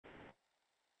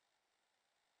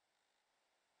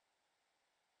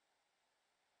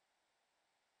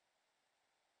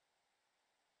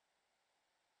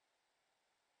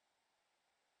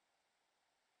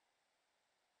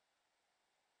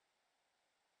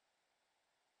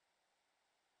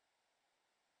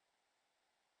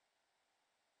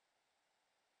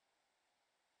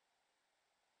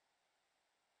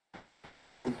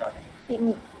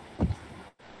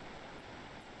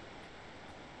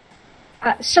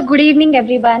So good evening,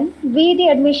 everyone. We, the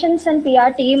admissions and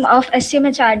PR team of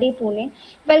SCMHRD Pune,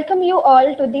 welcome you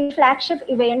all to the flagship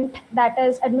event that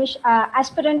is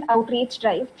Aspirant Outreach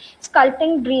Drive,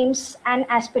 Sculpting Dreams and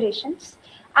Aspirations.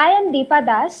 I am Deepa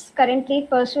Das, currently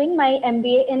pursuing my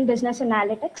MBA in Business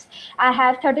Analytics. I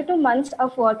have 32 months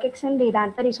of work in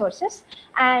Vedanta Resources,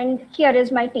 and here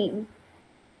is my team.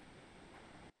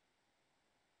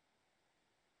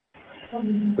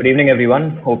 Good evening,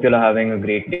 everyone. Hope you're having a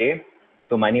great day.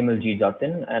 So my name is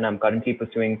Jatin, and I'm currently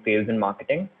pursuing sales and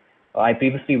marketing. I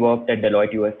previously worked at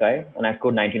Deloitte USI, and I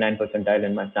scored 99 percentile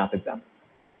in my SNAP exam.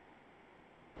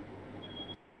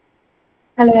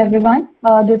 Hello, everyone.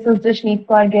 This is Jashneet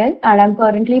Gill, and I'm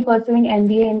currently pursuing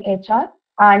MBA in HR,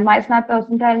 and my SNAP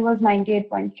percentile was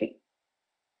 98.3.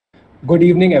 Good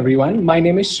evening, everyone. My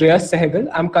name is Shreyas Sehgal.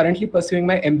 I'm currently pursuing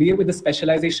my MBA with a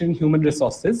specialization in human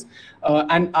resources,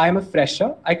 and I am a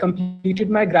fresher. I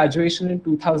completed my graduation in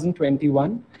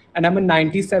 2021, and I'm a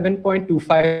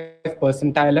 97.25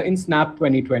 percentile in SNAP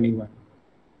 2021.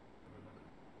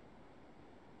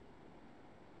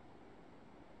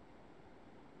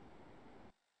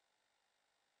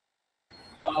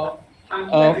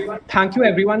 Thank you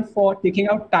everyone for taking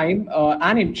out time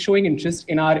and showing interest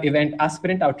in our event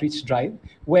Aspirant Outreach Drive,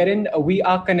 wherein we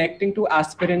are connecting to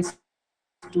aspirants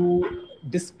to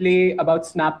display about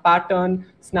SNAP pattern,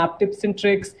 SNAP tips and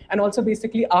tricks, and also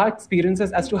basically our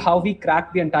experiences as to how we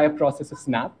crack the entire process of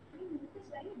SNAP.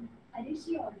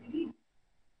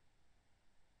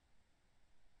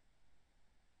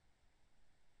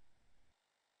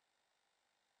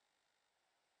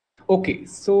 Okay,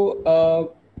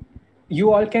 so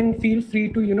you all can feel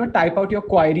free to type out your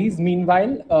queries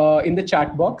meanwhile in the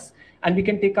chat box, and we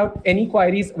can take out any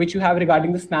queries which you have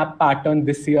regarding the SNAP pattern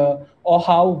this year, or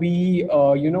how we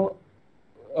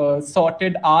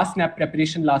sorted our SNAP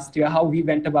preparation last year, how we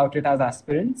went about it as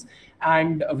aspirants,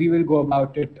 and we will go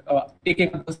about it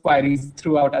taking up those queries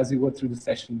throughout as we go through the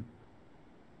session.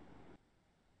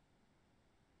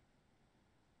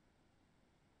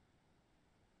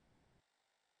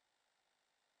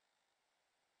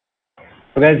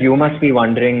 So guys, you must be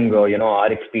wondering,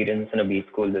 our experience in a B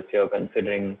school this year,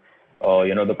 considering,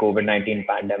 the COVID-19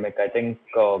 pandemic. I think,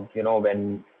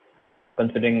 when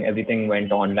considering everything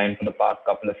went online for the past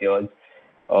couple of years,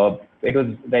 it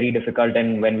was very difficult.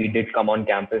 And when we did come on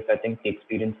campus, I think the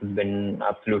experience has been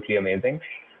absolutely amazing.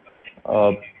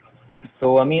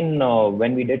 So, I mean,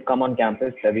 when we did come on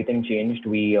campus, everything changed.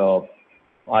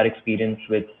 Our experience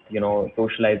with,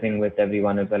 socializing with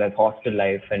everyone, as well as hostel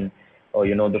life and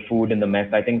the food in the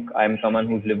mess. I think I'm someone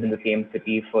who's lived in the same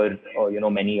city for,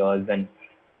 many years, and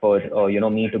for,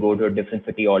 me to go to a different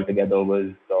city altogether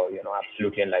was,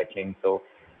 absolutely enlightening. So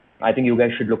I think you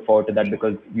guys should look forward to that,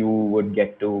 because you would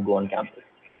get to go on campus.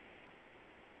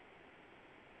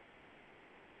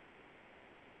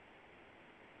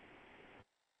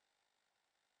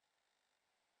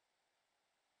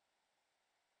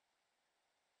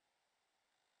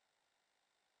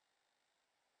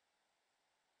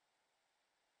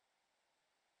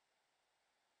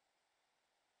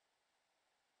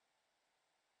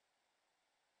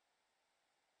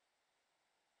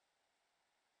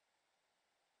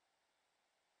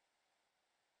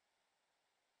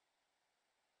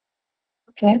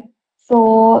 Okay,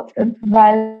 so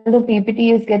while the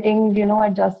PPT is getting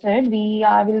adjusted,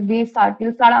 we'll start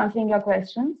answering your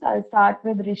questions. I'll start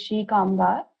with Rishi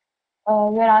Kamgar.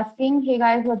 We're asking, hey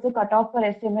guys, what's the cutoff for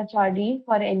SCMHRD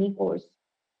for any course?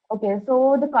 Okay,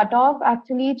 so the cutoff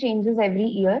actually changes every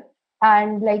year,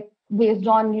 and like based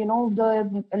on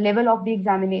the level of the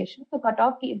examination, the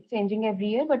cutoff keeps changing every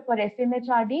year. But for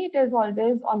SCMHRD, it is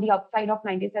always on the upside of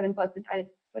 97%.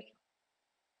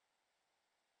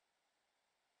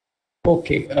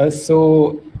 Okay,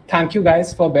 so thank you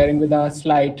guys for bearing with our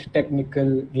slight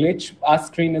technical glitch. Our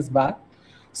screen is back.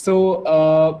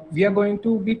 So we are going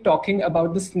to be talking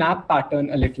about the SNAP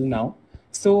pattern a little now.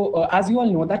 So as you all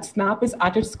know, that SNAP is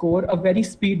at its core a very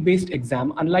speed-based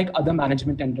exam, unlike other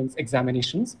management entrance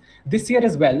examinations. This year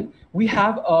as well, we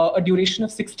have a duration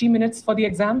of 60 minutes for the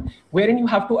exam, wherein you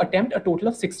have to attempt a total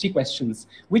of 60 questions,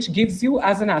 which gives you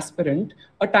as an aspirant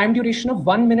a time duration of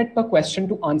 1 minute per question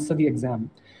to answer the exam.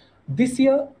 This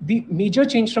year, the major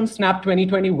change from SNAP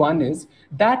 2021 is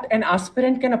that an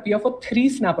aspirant can appear for 3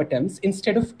 SNAP attempts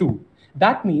instead of 2.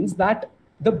 That means that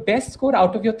the best score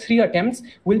out of your 3 attempts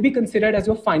will be considered as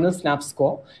your final SNAP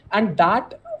score. And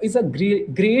that is a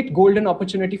great golden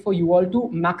opportunity for you all to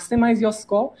maximize your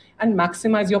score and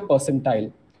maximize your percentile.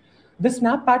 The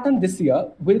SNAP pattern this year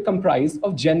will comprise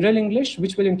of general English,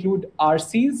 which will include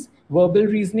RCs, verbal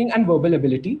reasoning, and verbal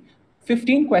ability.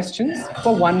 15 questions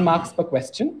for 1 marks per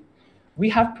question. We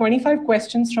have 25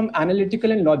 questions from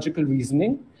analytical and logical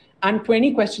reasoning, and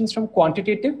 20 questions from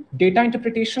quantitative, data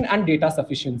interpretation, and data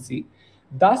sufficiency,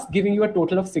 thus giving you a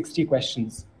total of 60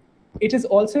 questions. It is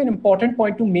also an important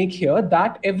point to make here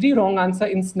that every wrong answer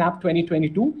in SNAP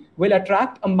 2022 will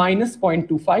attract a minus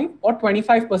 0.25 or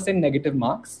 25% negative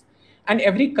marks, and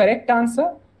every correct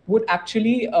answer would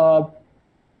actually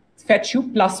fetch you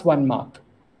plus 1 mark.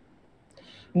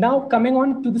 Now, coming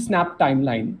on to the SNAP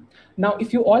timeline. Now,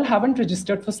 if you all haven't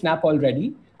registered for SNAP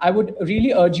already, I would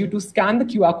really urge you to scan the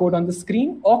QR code on the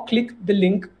screen or click the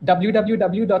link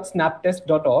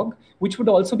www.snaptest.org, which would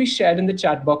also be shared in the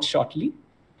chat box shortly.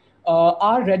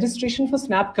 Our registration for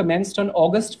SNAP commenced on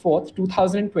August 4th,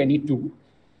 2022.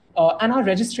 And our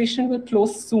registration will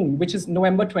close soon, which is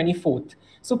November 24th.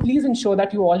 So please ensure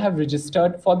that you all have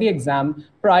registered for the exam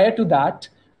prior to that.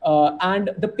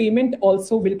 And the payment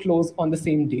also will close on the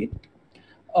same date.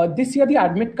 This year, the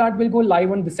admit card will go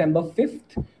live on December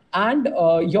 5th. And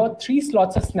your 3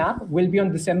 slots of SNAP will be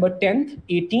on December 10th,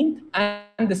 18th,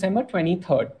 and December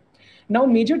 23rd. Now,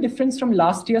 major difference from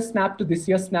last year's SNAP to this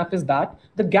year's SNAP is that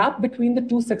the gap between the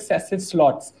 2 successive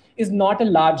slots is not a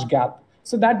large gap.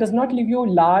 So that does not leave you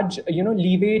large,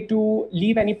 leeway to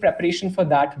leave any preparation for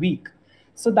that week.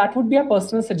 So that would be a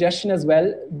personal suggestion as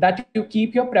well, that you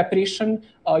keep your preparation,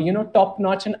 top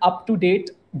notch and up to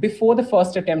date before the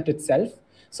first attempt itself,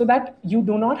 so that you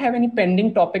do not have any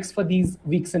pending topics for these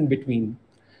weeks in between.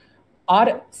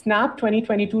 Our SNAP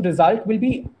 2022 result will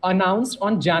be announced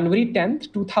on January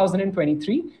 10th,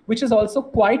 2023, which is also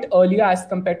quite earlier as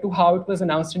compared to how it was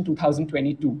announced in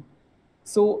 2022.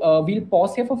 So we'll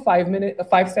pause here for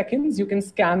 5 seconds. You can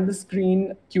scan the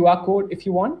screen QR code if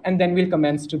you want, and then we'll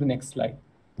commence to the next slide.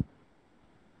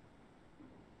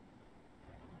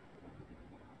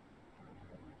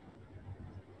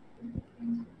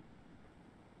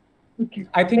 Okay.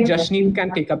 I think Jashneet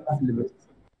can take up the syllabus.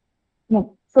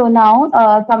 No. So now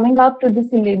coming up to the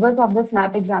syllabus of the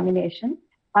SNAP examination.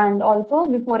 And also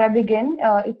before I begin,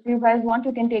 if you guys want,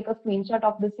 you can take a screenshot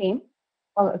of the same.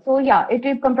 So yeah,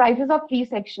 it comprises of 3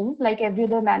 sections, like every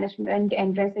other management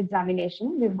entrance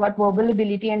examination. We've got verbal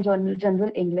ability and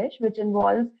general English, which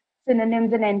involves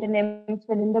synonyms and antonyms,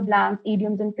 fill in the blanks,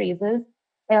 idioms and phrases,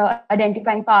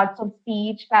 identifying parts of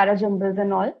speech, parajumbles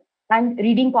and all, and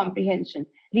reading comprehension.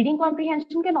 Reading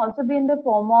comprehension can also be in the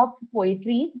form of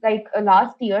poetry. Like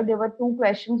last year, there were 2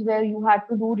 questions where you had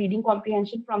to do reading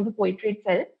comprehension from the poetry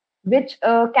itself, which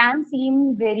can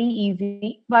seem very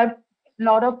easy, but a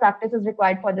lot of practice is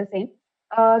required for the same.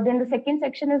 Then the second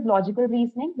section is logical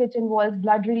reasoning, which involves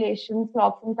blood relations,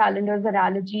 clocks and calendars,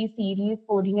 analogy, series,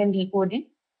 coding and decoding.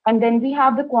 And then we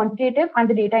have the quantitative and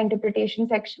the data interpretation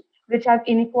section, which have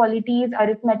inequalities,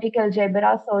 arithmetic,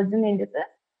 algebra, surds and indices.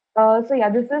 So yeah,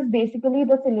 this is basically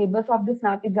the syllabus of the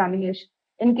SNAP examination.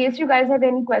 In case you guys have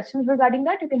any questions regarding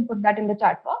that, you can put that in the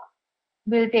chat box.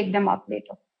 We'll take them up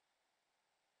later.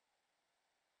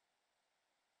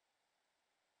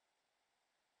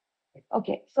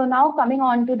 Okay, so now coming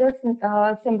on to the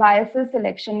symbiosis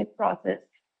selection process.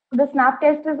 The SNAP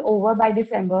test is over by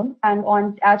December,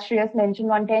 and as Shreyas mentioned,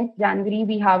 on 10th January,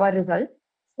 we have our results.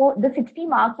 So the 60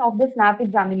 marks of the SNAP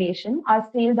examination are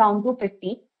scaled down to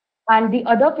 50, and the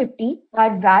other 50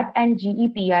 are VAT and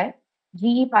GEPI,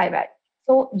 GEPI-VAT.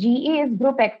 So GE is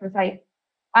group exercise,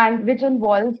 and which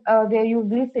involves where you'll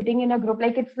be sitting in a group,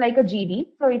 like it's like a GD,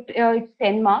 so it's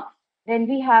 10 marks. Then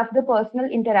we have the personal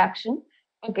interaction.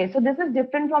 Okay, so this is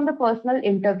different from the personal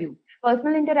interview.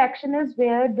 Personal interaction is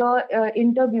where the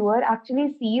interviewer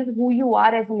actually sees who you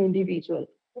are as an individual.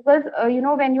 Because,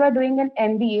 when you are doing an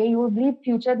MBA, you will be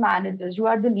future managers. You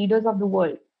are the leaders of the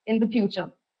world in the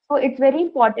future. So it's very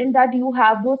important that you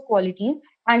have those qualities.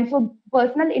 And so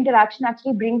personal interaction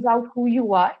actually brings out who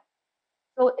you are.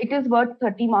 So it is worth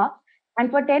 30 marks. And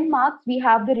for 10 marks, we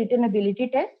have the written ability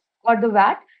test or the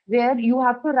VAT, where you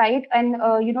have to write and,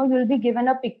 you'll be given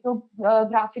a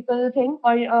pictographical thing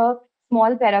or a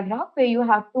small paragraph where you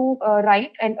have to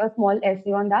write and a small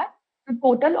essay on that. The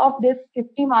total of this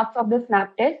 50 marks of the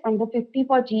SNAP test and the 50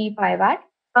 for GE5 VAT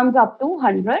comes up to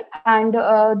 100, and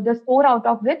the score out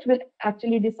of which will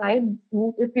actually decide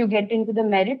if you get into the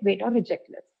merit, weight or reject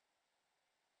list.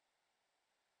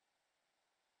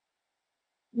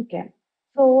 Okay.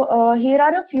 So here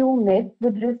are a few myths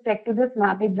with respect to the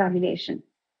SNAP examination.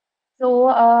 So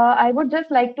I would just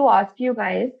like to ask you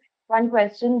guys one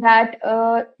question that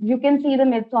you can see the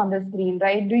myths on the screen,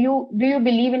 right? Do you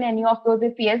believe in any of those?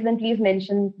 If yes, then please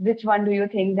mention which one do you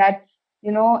think that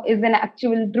is an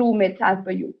actual true myth as per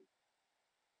you.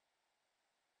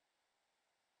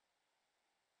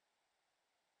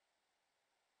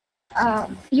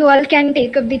 You all can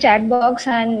take up the chat box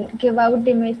and give out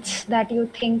the myths that you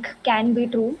think can be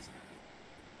true.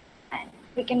 And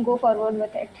we can go forward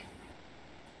with it.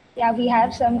 Yeah, we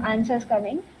have some answers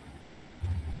coming.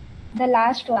 The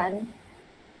last one.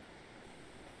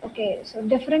 Okay, so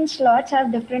different slots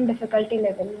have different difficulty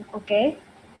level. Okay.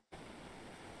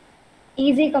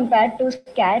 Easy compared to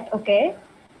scat. Okay.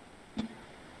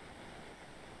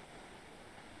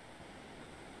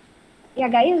 Yeah,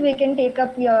 guys, we can take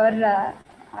up your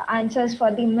answers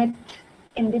for the myth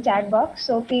in the chat box.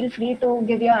 So feel free to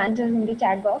give your answers in the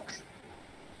chat box.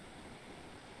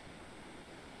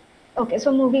 Okay,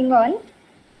 so moving on.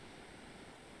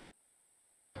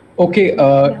 Okay,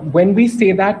 when we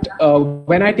say that,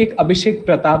 when I take Abhishek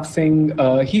Pratap Singh,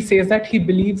 he says that he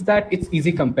believes that it's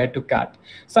easy compared to CAT.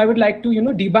 So I would like to,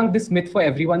 debunk this myth for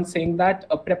everyone, saying that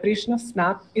a preparation of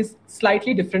SNAP is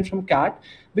slightly different from CAT,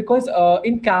 because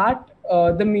in CAT,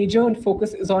 the major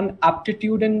focus is on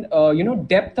aptitude and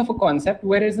depth of a concept,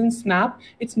 whereas in SNAP,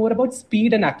 it's more about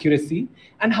speed and accuracy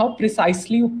and how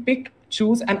precisely you pick,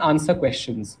 choose, and answer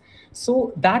questions.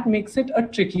 So that makes it a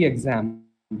tricky exam.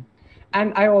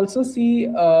 And I also see,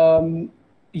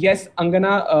 yes,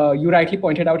 Angana, you rightly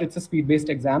pointed out it's a speed-based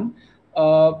exam.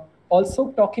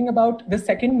 Also talking about the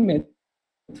second myth,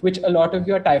 which a lot of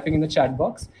you are typing in the chat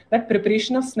box, that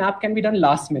preparation of SNAP can be done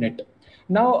last minute.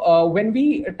 Now, when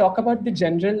we talk about the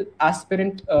general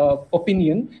aspirant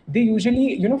opinion, they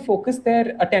usually, focus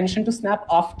their attention to SNAP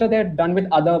after they're done with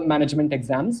other management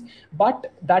exams.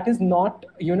 But that is not,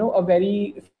 a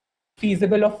very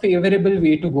feasible or favorable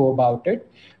way to go about it,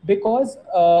 because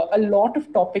a lot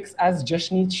of topics, as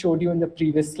Jashneet showed you in the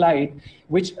previous slide,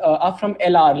 which are from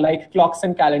LR, like clocks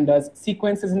and calendars,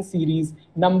 sequences and series,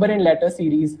 number and letter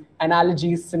series,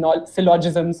 analogies,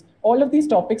 syllogisms, all of these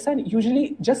topics are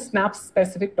usually just SNAP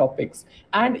specific topics.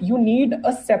 And you need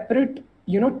a separate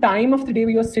time of the day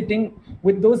where you're sitting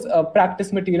with those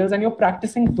practice materials and you're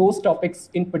practicing those topics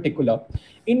in particular.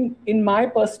 In my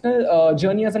personal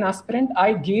journey as an aspirant,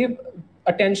 I gave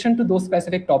attention to those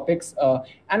specific topics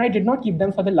and I did not keep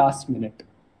them for the last minute.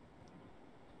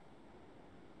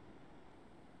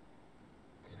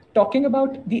 Talking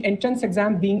about the entrance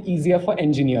exam being easier for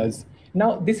engineers.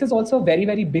 Now, this is also a very,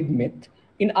 very big myth.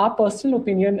 In our personal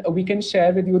opinion, we can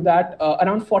share with you that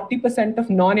around 40% of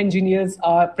non-engineers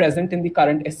are present in the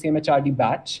current SCMHRD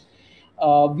batch.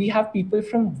 We have people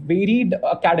from varied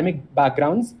academic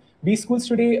backgrounds. These schools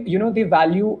today, they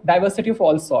value diversity of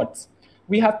all sorts.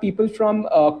 We have people from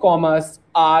commerce,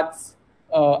 arts,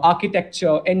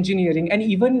 architecture, engineering, and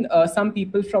even some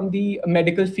people from the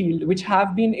medical field, which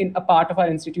have been in a part of our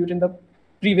institute in the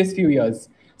previous few years.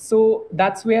 So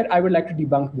that's where I would like to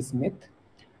debunk this myth.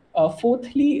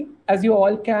 Fourthly, as you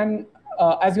all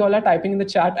are typing in the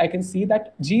chat, I can see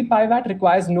that GPIVAT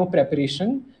requires no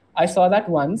preparation. I saw that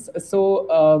once.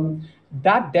 So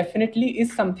that definitely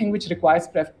is something which requires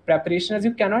preparation, as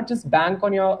you cannot just bank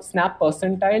on your SNAP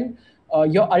percentile.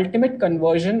 Your ultimate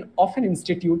conversion of an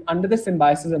institute under the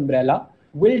Symbiosis umbrella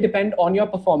will depend on your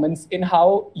performance in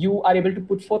how you are able to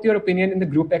put forth your opinion in the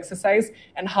group exercise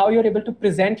and how you're able to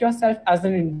present yourself as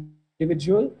an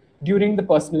individual during the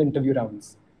personal interview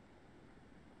rounds.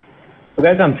 So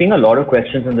guys, I'm seeing a lot of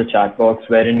questions in the chat box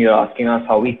wherein you're asking us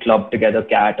how we club together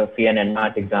CAT or say an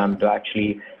NMAT exam to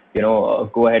actually,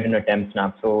 go ahead and attempt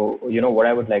SNAP. So, what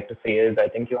I would like to say is I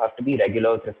think you have to be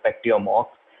regular with respect to your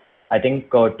mocks. I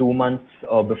think 2 months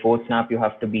before SNAP, you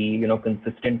have to be,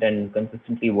 consistent and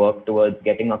consistently work towards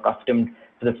getting accustomed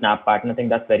to the SNAP pattern. I think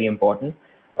that's very important.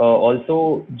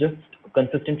 Also, just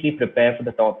consistently prepare for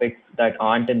the topics that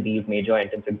aren't in these major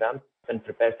entrance exams and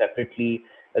prepare separately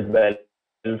as well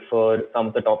for some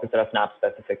of the topics that are SNAP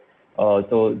specific.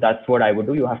 So that's what I would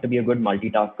do. You have to be a good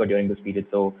multitasker during this period.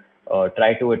 So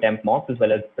try to attempt mocks as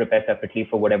well as prepare separately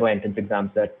for whatever entrance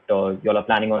exams that you all are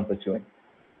planning on pursuing.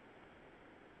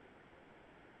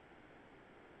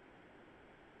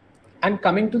 And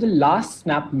coming to the last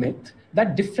SNAP myth,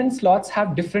 that different slots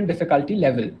have different difficulty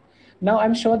level. Now,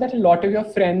 I'm sure that a lot of your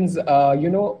friends,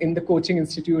 in the coaching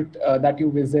institute that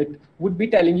you visit would be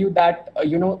telling you that,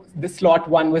 the slot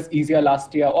 1 was easier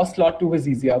last year or slot 2 was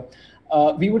easier.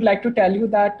 We would like to tell you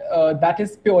that that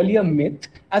is purely a myth,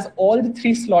 as all the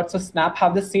 3 slots of SNAP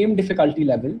have the same difficulty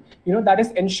level. That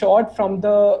is ensured from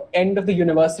the end of the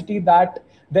university, that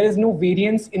there is no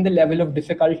variance in the level of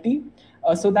difficulty,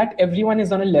 so that everyone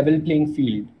is on a level playing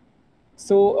field.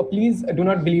 So please do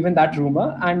not believe in that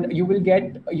rumor, and you will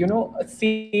get,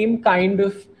 same kind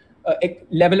of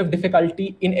level of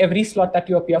difficulty in every slot that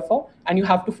you appear for, and you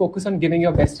have to focus on giving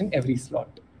your best in every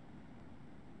slot.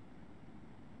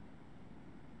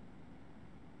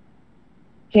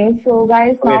 Okay, so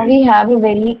guys, now Okay. we have a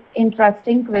very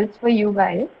interesting quiz for you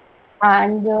guys.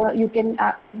 And you can,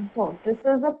 so this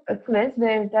is a quiz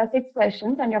where there are 6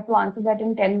 questions and you have to answer that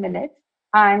in 10 minutes.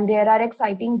 And there are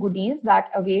exciting goodies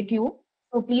that await you.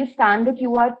 So please scan the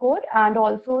QR code, and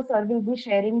also sir will be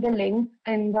sharing the link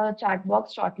in the chat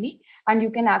box shortly. And you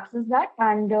can access that,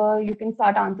 and you can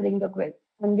start answering the quiz.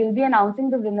 And we'll be announcing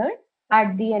the winner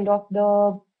at the end of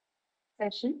the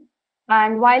session.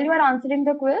 And while you are answering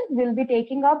the quiz, we'll be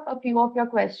taking up a few of your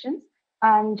questions.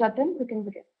 And Jatin, you can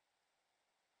begin.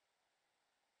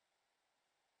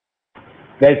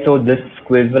 Guys, so this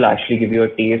quiz will actually give you a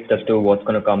taste as to what's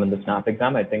going to come in the SNAP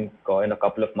exam. I think in a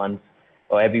couple of months,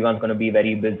 everyone's going to be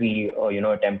very busy,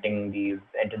 attempting these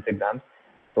entrance exams.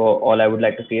 So all I would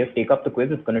like to say is take up the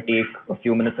quiz. It's going to take a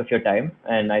few minutes of your time,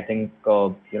 and I think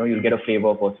you'll get a flavor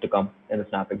of what's to come in the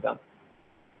SNAP exam.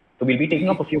 So we'll be taking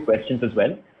up a few questions as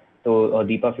well. So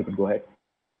Deepa, if you could go ahead.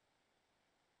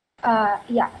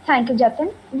 Yeah, thank you,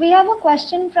 Jatin. We have a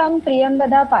question from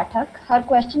Priyambada Pathak. Her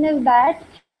question is that,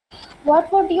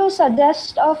 what would you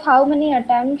suggest of how many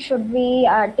attempts should we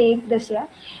take this year?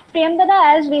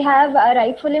 Priyambada, as we have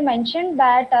rightfully mentioned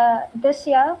that this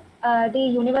year the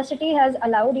university has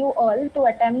allowed you all to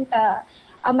attempt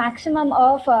a maximum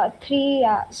of 3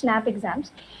 SNAP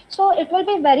exams. So it will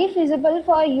be very feasible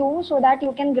for you so that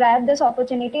you can grab this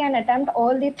opportunity and attempt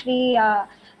all the 3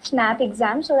 SNAP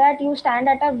exams so that you stand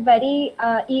at a very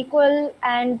equal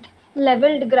and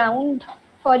leveled ground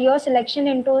for your selection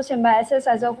into symbiosis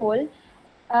as a whole.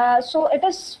 So it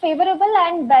is favorable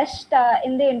and best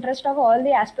in the interest of all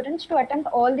the aspirants to attempt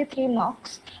all the 3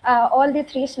 mocks, all the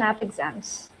 3 SNAP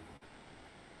exams.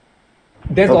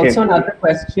 There's Okay. also another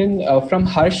question from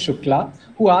Harsh Shukla,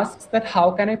 who asks that how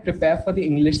can I prepare for the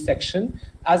English section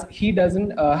as he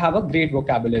doesn't have a great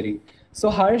vocabulary.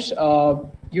 So Harsh,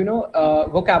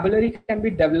 vocabulary can be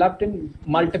developed in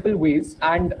multiple ways,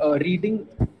 and reading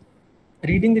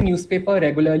the newspaper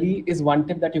regularly is one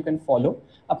tip that you can follow.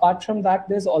 Apart from that,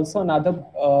 there's also another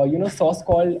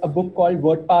a book called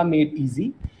Word Power Made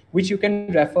Easy, which you can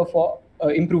refer for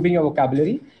improving your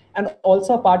vocabulary. And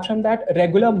also apart from that,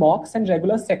 regular mocks and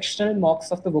regular sectional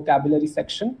mocks of the vocabulary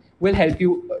section will help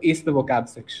you ace the vocab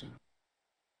section.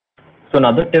 So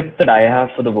another tip that I have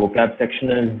for the vocab section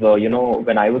is,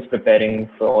 when I was preparing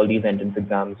for all these entrance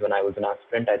exams, when I was an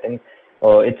aspirant, I think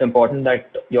it's important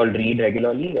that you all read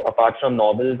regularly. Apart from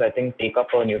novels, I think take up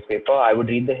a newspaper. I would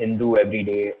read the Hindu every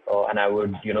day, and I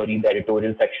would, read the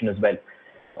editorial section as well.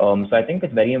 So I think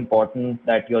it's very important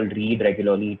that you all read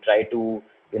regularly. Try to,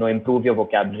 improve your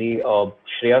vocabulary.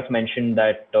 Shreyas mentioned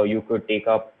that you could take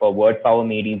up Word Power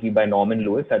Made Easy by Norman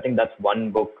Lewis. I think that's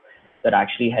one book that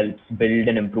actually helps build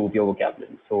and improve your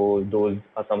vocabulary. So those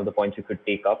are some of the points you could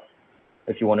take up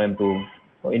if you want to improve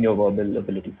in your verbal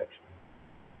ability section.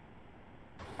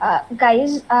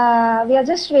 Guys, we are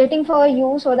just waiting for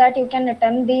you so that you can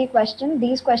attempt the question.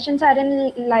 These questions are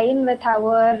in line with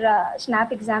our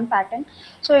SNAP exam pattern.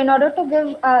 So in order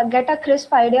to get a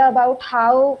crisp idea about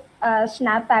how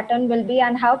SNAP pattern will be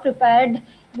and how prepared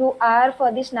you are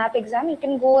for the SNAP exam, you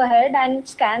can go ahead and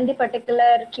scan the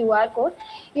particular QR code.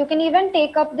 You can even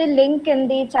take up the link in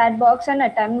the chat box and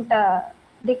attempt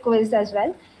the quiz as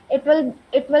well. It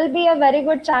will be a very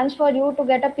good chance for you to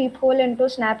get a peephole into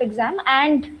SNAP exam,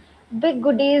 and big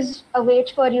goodies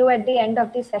await for you at the end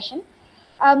of the session.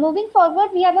 Moving forward,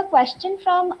 we have a question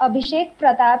from Abhishek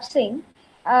Pratap Singh.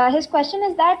 His question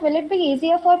is that, will it be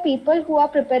easier for people who are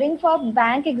preparing for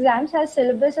bank exams as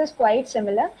syllabus is quite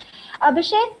similar?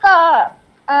 Abhishek,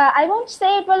 I won't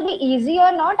say it will be easy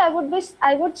or not. I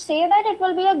would say that it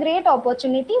will be a great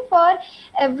opportunity for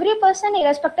every person,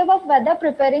 irrespective of whether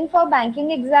preparing for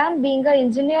banking exam, being an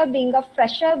engineer, being a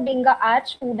fresher, being an art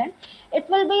student. It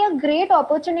will be a great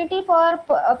opportunity for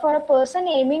a person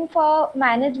aiming for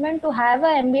management to have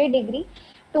an MBA degree,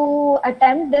 to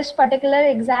attempt this particular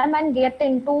exam and get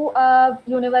into a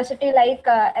university like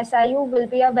SIU will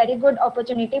be a very good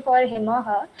opportunity for him or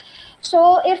her.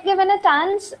 So if given a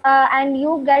chance and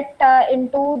you get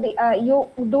you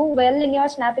do well in your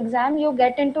SNAP exam, you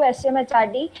get into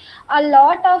SCMHRD, a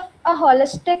lot of a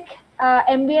holistic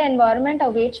MBA environment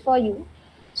awaits for you.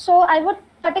 So I would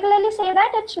particularly say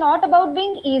that it's not about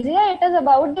being easier, it is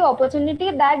about the opportunity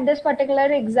that this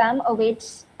particular exam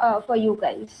awaits for you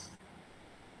guys.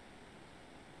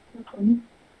 Okay.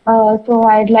 So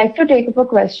I'd like to take up a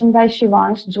question by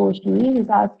Shivansh Joshi. He's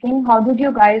asking, how did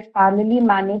you guys parallelly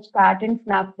manage CAT and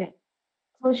Snapchat?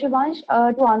 So Shivansh,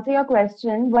 to answer your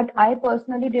question, what I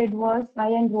personally did was I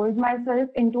enrolled myself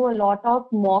into a lot of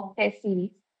mock test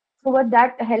series. So what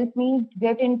that helped me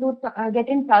get in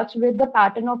touch with the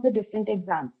pattern of the different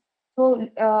exams. So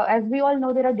as we all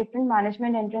know, there are different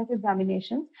management entrance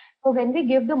examinations. So when we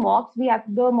give the mocks,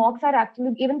 the mocks are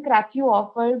actually, even Cracku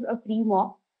offers a free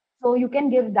mock. So you can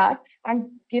give that, and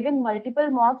giving multiple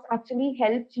mocks actually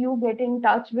helps you get in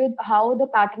touch with how the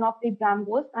pattern of the exam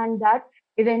goes, and that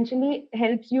eventually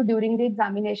helps you during the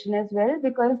examination as well,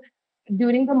 because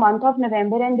during the month of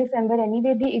November and December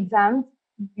anyway, the exams,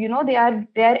 they are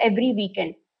there every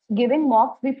weekend. Giving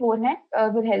mocks beforehand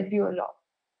will help you a lot.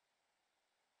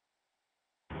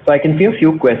 So I can see a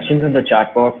few questions in the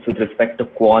chat box with respect to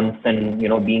quants and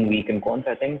being weak in quants.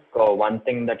 I think one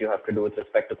thing that you have to do with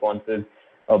respect to quants is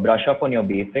brush up on your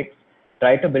basics.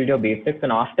 Try to build your basics,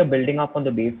 and after building up on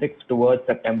the basics towards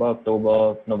September,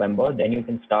 October, November, then you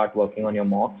can start working on your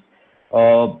mocks.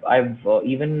 I've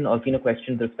even seen a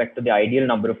question with respect to the ideal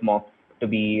number of mocks to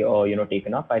be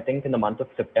taken up. I think in the month of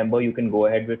September you can go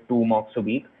ahead with 2 mocks a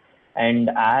week, and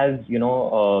as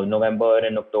November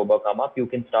and October come up, you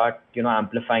can start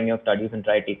amplifying your studies and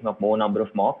try taking up more number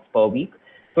of mocks per week.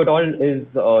 So it all is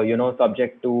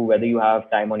subject to whether you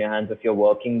have time on your hands. If you're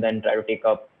working, then try to take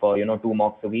up 2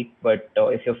 mocks a week. But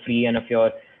if you're free and if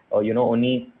you're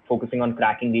only focusing on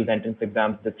cracking these entrance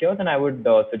exams this year, then I would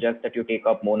suggest that you take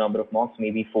up more number of mocks,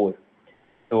 maybe 4.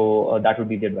 So that would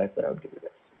be the advice that I would give you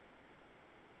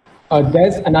guys.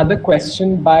 There's another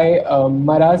question by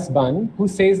Maraz Ban, who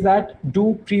says that,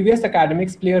 do previous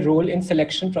academics play a role in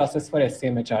selection process for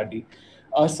SCMHRD?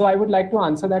 So I would like to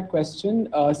answer that question.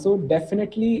 So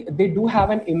definitely they do have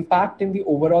an impact in the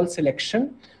overall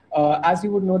selection. As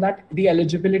you would know that the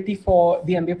eligibility for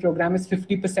the MBA program is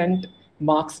 50%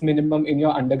 marks minimum in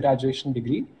your undergraduation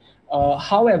degree.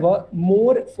 However,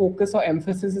 more focus or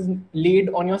emphasis is laid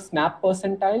on your SNAP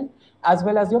percentile as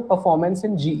well as your performance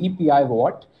in GEPI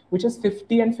WAT, which is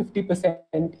 50 and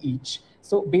 50% each.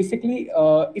 So basically,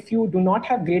 if you do not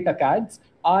have great ACADS,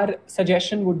 our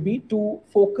suggestion would be to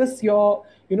focus your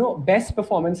best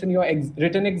performance in your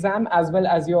written exam as well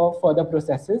as your further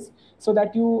processes, so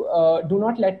that you do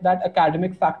not let that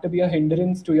academic factor be a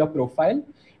hindrance to your profile.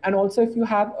 And also if you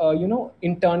have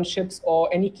internships or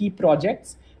any key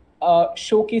projects,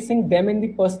 showcasing them in the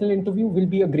personal interview will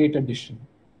be a great addition.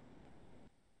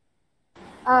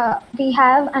 We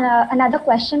have another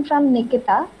question from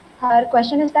Nikita. Her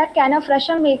question is that, can a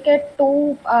fresher make it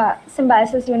to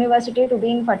Symbiosis University to be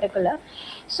in particular?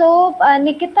 So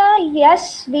Nikita,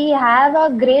 yes, we have a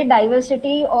great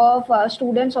diversity of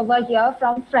students over here,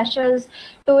 from freshers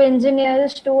to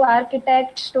engineers to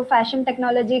architects to fashion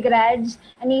technology grads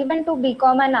and even to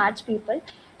BCom and arts people.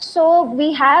 So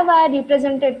we have our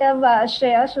representative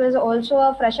Shreyas, who is also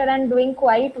a fresher and doing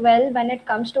quite well when it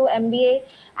comes to MBA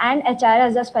and HR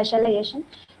as a specialization.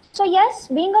 So yes,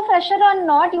 being a fresher or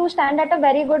not, you stand at a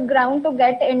very good ground to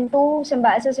get into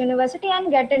Symbiosis University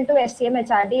and get into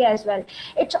SCMHRD as well.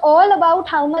 It's all about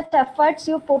how much efforts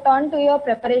you put on to your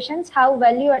preparations, how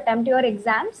well you attempt your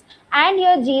exams and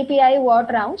your GPI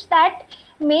WAT rounds. That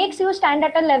makes you stand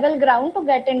at a level ground to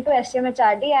get into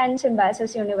SCMHRD and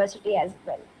Symbiosis University as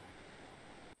well.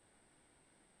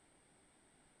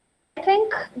 I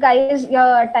think, guys,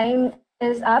 your time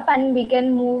is up and we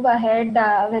can move ahead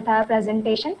with our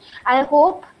presentation. I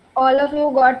hope all of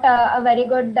you got a very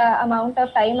good amount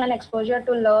of time and exposure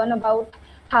to learn about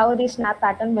how the SNAP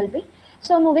pattern will be.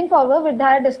 So moving forward with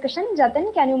our discussion,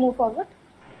 Jatin, can you move forward?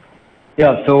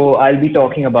 Yeah, so I'll be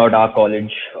talking about our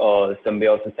college,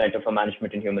 Symbiosis Center for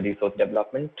Management and Human Resource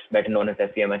Development, better known as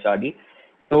SCMHRD.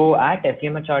 So at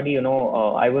SCMHRD,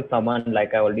 I was someone,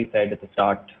 like I already said at the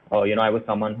start, I was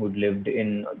someone who'd lived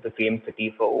in the same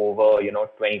city for over,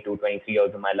 22, 23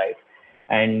 years of my life.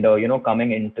 And,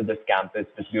 coming into this campus,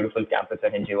 this beautiful campus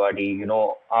at Hinjewadi,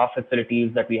 our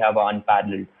facilities that we have are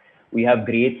unparalleled. We have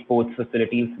great sports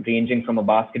facilities ranging from a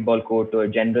basketball court to a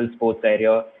general sports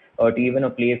area, to even a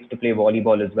place to play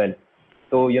volleyball as well.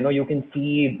 So, you can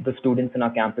see the students in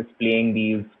our campus playing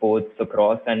these sports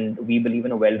across, and we believe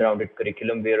in a well-rounded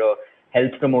curriculum. We're a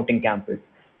health promoting campus.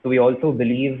 So we also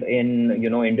believe in,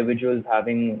 individuals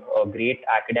having a great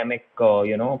academic,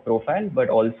 profile, but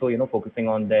also, focusing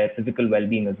on their physical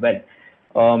well-being as well.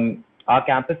 Our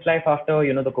campus life after,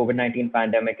 the COVID-19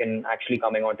 pandemic and actually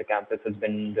coming onto campus has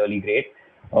been really great.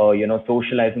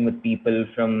 Socializing with people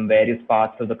from various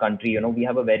parts of the country. We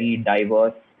have a very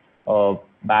diverse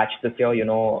batch this year.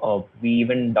 We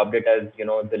even dubbed it as,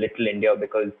 the Little India,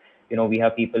 because, we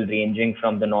have people ranging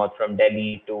from the north, from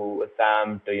Delhi to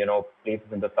Assam to, places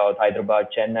in the south, Hyderabad,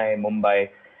 Chennai, Mumbai.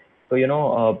 So,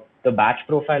 the batch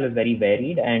profile is very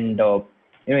varied, and,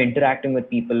 interacting with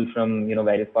people from,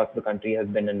 various parts of the country has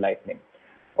been enlightening.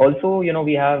 Also,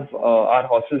 we have our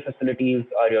hostel facilities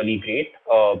are really great.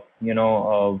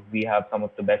 We have some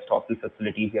of the best hostel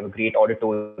facilities. We have a great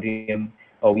auditorium.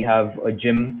 We have a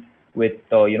gym with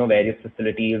various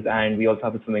facilities, and we also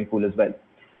have a swimming pool as well.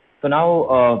 So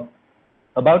now,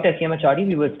 about SCMHRD,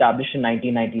 we were established in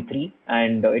 1993,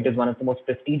 and it is one of the most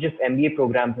prestigious MBA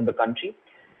programs in the country.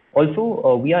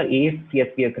 Also, we are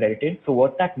ACSP accredited. So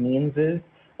what that means is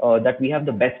that we have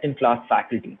the best in class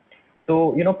faculty.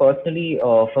 So, personally,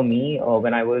 for me,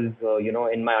 when I was,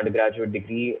 in my undergraduate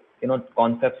degree,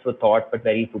 concepts were taught, but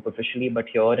very superficially. But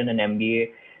here in an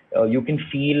MBA, you can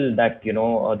feel that,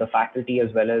 the faculty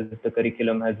as well as the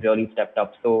curriculum has really stepped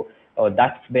up. So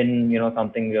that's been,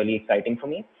 something really exciting for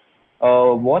me.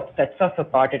 What sets us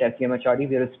apart at SCMHRD,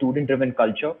 we are a student-driven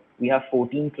culture. We have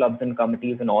 14 clubs and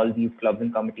committees, and all these clubs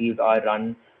and committees are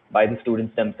run by the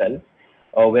students themselves.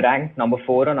 We're ranked number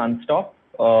 4 on Unstop,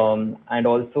 and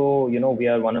also, we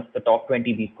are one of the top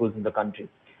 20 B schools in the country.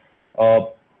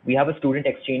 We have a student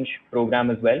exchange program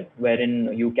as well,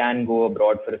 wherein you can go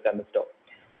abroad for a semester.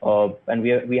 And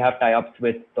we have tie-ups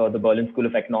with the Berlin School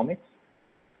of Economics.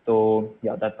 So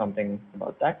yeah, that's something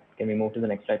about that. Can we move to the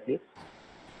next slide, please?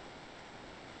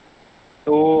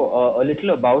 So a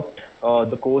little about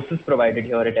the courses provided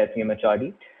here at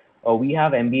SCMHRD. We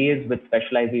have MBAs with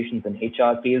specializations in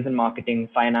HR, sales and marketing,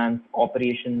 finance,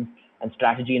 operations, and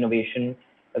strategy innovation,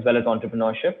 as well as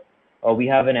entrepreneurship. We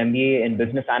have an MBA in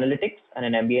business analytics and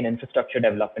an MBA in infrastructure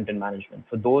development and management.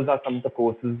 So those are some of the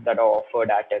courses that are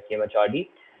offered at SCMHRD.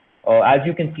 As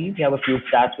you can see, we have a few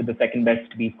stats with the second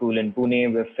best B school in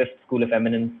Pune, with 5th school of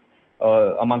eminence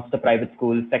amongst the private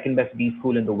schools, second best B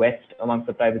school in the West amongst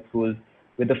the private schools,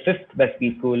 with the 5th best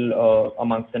B school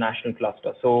amongst the national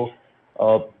cluster. So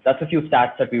that's a few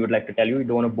stats that we would like to tell you. We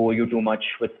don't want to bore you too much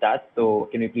with stats. So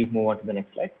can we please move on to the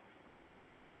next slide?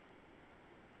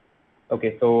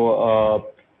 Okay,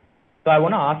 so I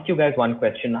want to ask you guys one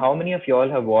question. How many of y'all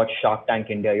have watched Shark Tank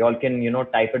India? Y'all can,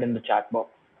 type it in the chat box.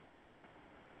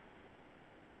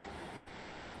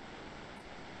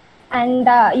 And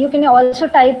you can also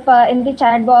type in the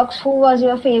chat box who was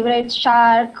your favorite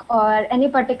shark or any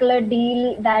particular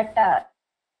deal that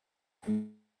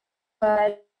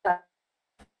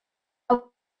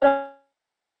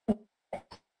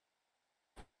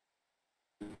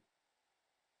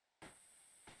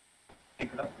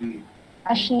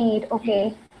Jashneet,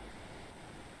 okay.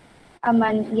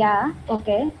 Aman, yeah,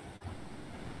 okay.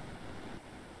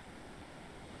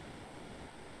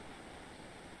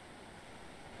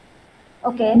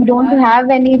 Okay. We don't have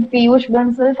any Piyush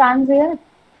Bansal fans here.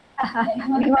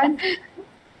 Anyone?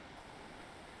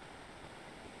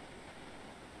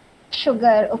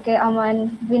 Sugar, okay.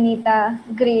 Aman, Vinita,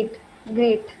 great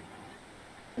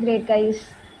guys.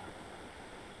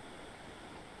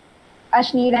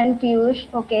 Ashneer and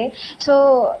Piyush, okay.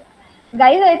 So,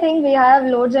 guys, I think we have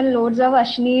loads and loads of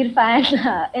Ashneer fans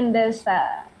in this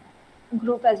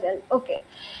group as well. Okay.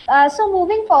 So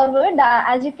moving forward,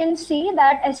 as you can see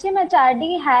that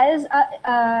SCMHRD has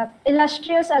a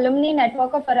illustrious alumni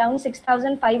network of around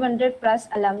 6,500 plus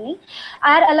alumni.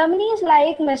 Our alumni is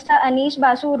like Mr. Anish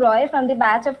Basu Roy from the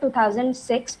batch of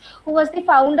 2006, who was the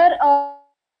founder of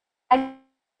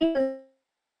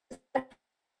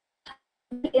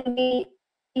in the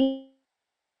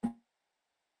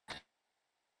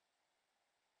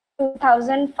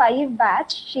 2005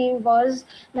 batch. She was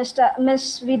Miss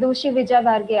Vidushi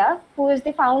Vijayvargiya, who is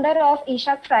the founder of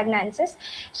Ishak Fragrances.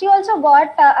 She also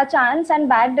got a chance and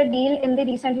bagged a deal in the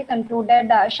recently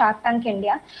concluded Shark Tank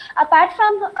India. Apart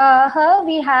from her,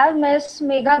 we have Miss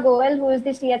Megha Goel, who is the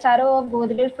CHRO of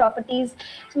Godrej Properties.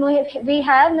 We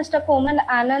have Mr. Komal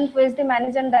Anand, who is the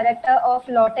Managing Director of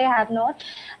Lotte Havnor.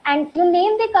 And you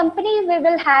name the company, we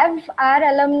will have our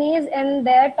alumni in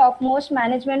their topmost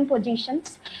management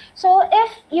positions. So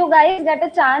if you guys get a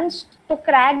chance to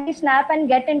crack the snap and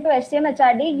get into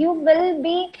SCMHRD, you will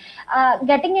be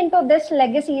getting into this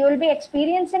legacy. You will be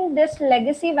experiencing this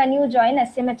legacy when you join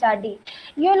SCMHRD.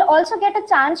 You will also get a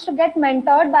chance to get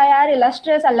mentored by our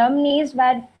illustrious alumni,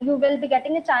 where you will be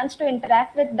getting a chance to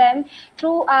interact with them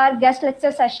through our guest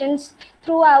lecture sessions,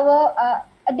 through our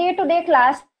day-to-day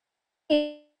class.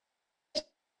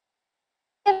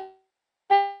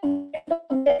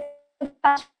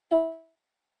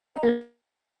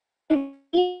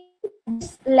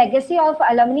 Legacy of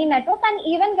alumni network and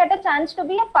even get a chance to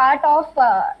be a part of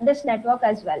this network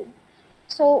as well.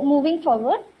 So moving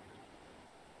forward,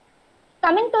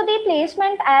 coming to the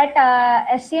placement at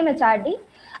SCMHRD,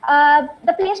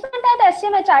 the placement at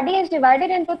SCMHRD is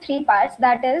divided into 3 parts.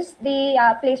 That is the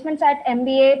placements at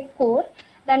MBA core,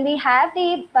 Then we have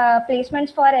the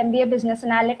placements for MBA Business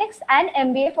Analytics and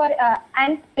MBA for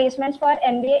and placements for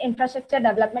MBA Infrastructure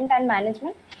Development and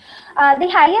Management. The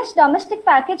highest domestic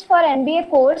package for MBA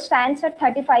course stands at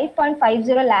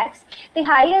 35.50 lakhs. The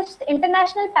highest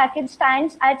international package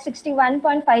stands at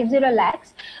 61.50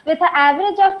 lakhs, with an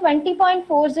average of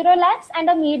 20.40 lakhs and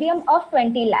a medium of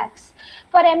 20 lakhs.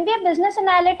 For MBA Business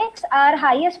Analytics, our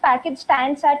highest package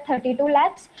stands at 32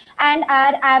 lakhs and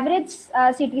our average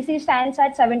CTC stands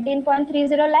at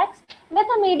 17.30 lakhs with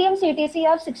a medium CTC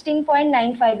of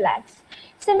 16.95 lakhs.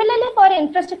 Similarly, for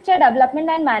Infrastructure Development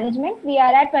and Management, we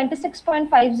are at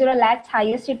 26.50 lakhs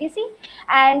highest CTC,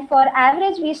 and for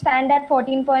average we stand at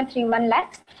 14.31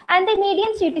 lakhs and the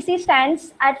median CTC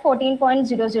stands at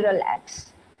 14.00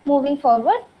 lakhs. Moving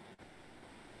forward.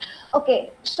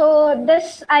 Okay, so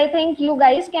this, I think you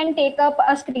guys can take up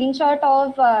a screenshot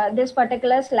of this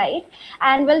particular slide,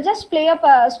 and we'll just play up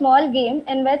a small game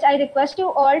in which I request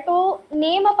you all to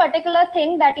name a particular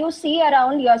thing that you see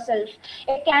around yourself.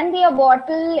 It can be a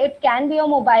bottle, it can be a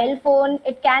mobile phone,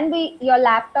 it can be your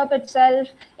laptop itself,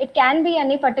 it can be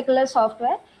any particular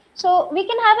software. So we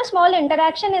can have a small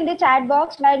interaction in the chat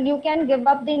box where you can give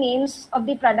up the names of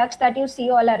the products that you see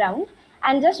all around.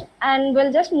 And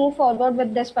we'll just move forward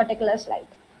with this particular slide.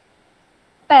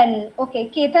 Pen. Okay,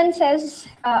 Ketan says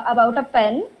about a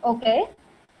pen. Okay.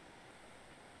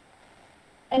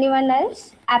 Anyone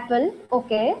else? Apple.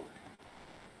 Okay.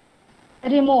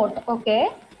 Remote. Okay.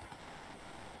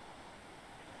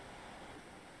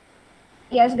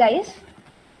 Yes, guys.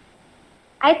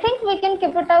 I think we can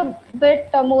keep it a bit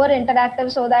more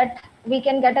interactive so that we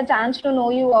can get a chance to know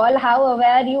you all, how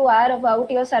aware you are about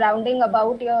your surrounding,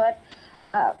 about your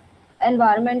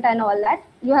environment and all that.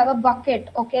 You have a bucket,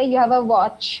 okay. You have a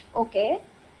watch, okay.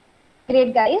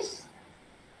 Great, guys.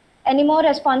 Any more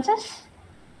responses?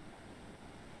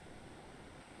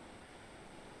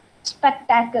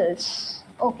 Spectacles,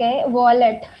 okay.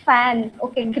 Wallet, fan,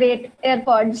 okay. Great.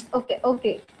 AirPods, okay,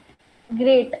 okay.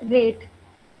 Great, great.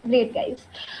 Great, guys.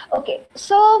 Okay,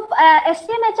 so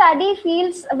SCMHRD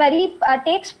feels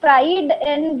takes pride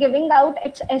in giving out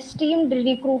its esteemed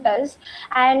recruiters,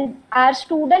 and our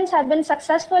students have been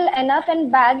successful enough in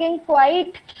bagging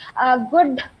quite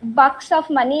good bucks of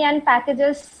money and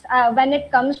packages when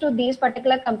it comes to these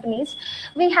particular companies.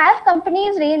 We have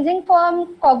companies ranging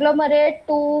from conglomerate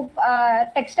to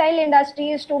textile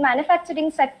industries to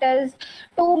manufacturing sectors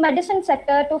to medicine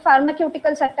sector to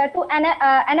pharmaceutical sector to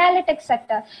analytics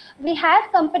sector. We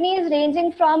have companies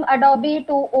ranging from Adobe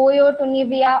to Oyo to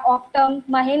Nivea, Optum,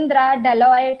 Mahindra,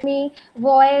 Deloitte,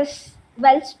 Voice,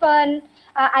 Wellspun,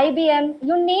 IBM.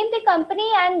 You name the company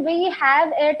and we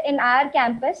have it in our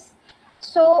campus.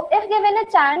 So if given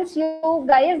a chance, you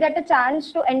guys get a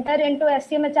chance to enter into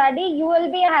SCMHRD, you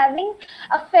will be having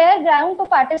a fair ground to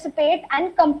participate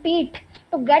and compete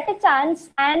to get a chance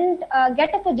and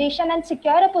get a position and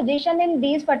secure a position in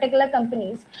these particular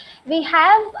companies. We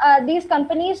have these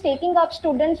companies taking up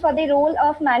students for the role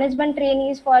of management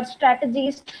trainees, for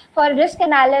strategies, for risk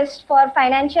analysts, for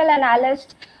financial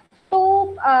analysts,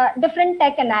 to different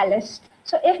tech analysts.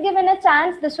 So if given a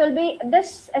chance, this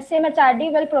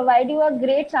SCMHRD will provide you a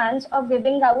great chance of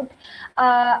giving out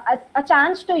a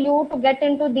chance to you to get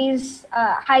into these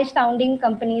high sounding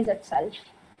companies itself.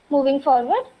 Moving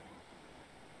forward.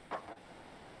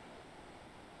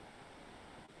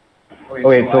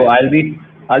 Okay, so I'll be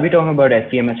talking about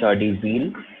SCMHRD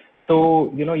Zeal.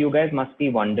 So you guys must be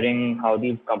wondering how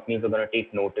these companies are going to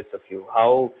take notice of you,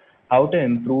 how to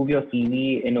improve your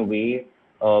CV in a way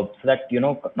so that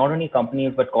not only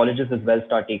companies but colleges as well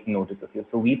start taking notice of you.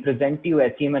 So we present to you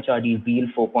SCMHRD Zeal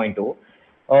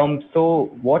 4.0.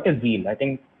 So what is Zeal? I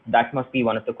think that must be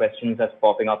one of the questions that's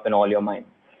popping up in all your minds.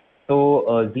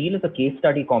 So Zeal is a case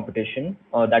study competition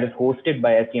that is hosted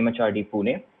by SCMHRD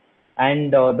Pune.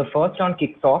 And the first round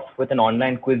kicks off with an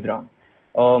online quiz round.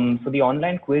 So the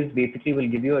online quiz basically will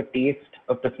give you a taste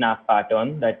of the snap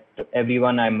pattern that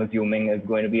everyone, I'm assuming, is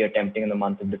going to be attempting in the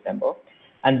month of December.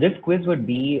 And this quiz would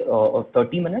be of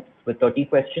 30 minutes with 30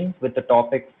 questions with the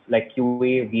topics like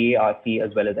QA, VA, RC,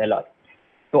 as well as LR.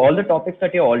 So all the topics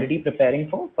that you're already preparing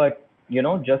for, but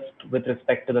just with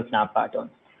respect to the snap pattern.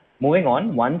 Moving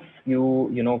on, once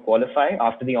you qualify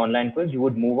after the online quiz, you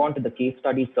would move on to the case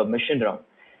study submission round.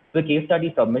 The case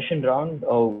study submission round,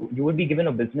 you would be given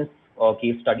a business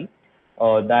case study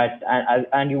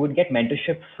and you would get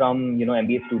mentorship from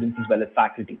MBA students as well as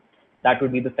faculty. That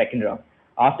would be the second round.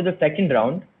 After the second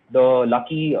round, the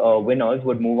lucky winners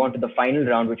would move on to the final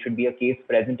round, which would be a case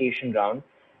presentation round.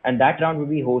 And that round would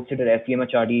be hosted at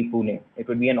SCMHRD Pune. It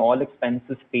would be an all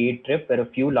expenses paid trip where a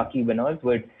few lucky winners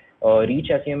would reach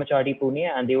SCMHRD Pune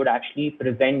and they would actually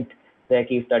present their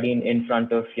case study in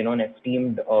front of, an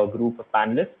esteemed group of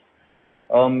panelists.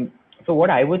 So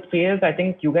what I would say is, I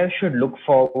think you guys should look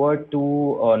forward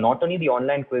to not only the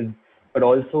online quiz, but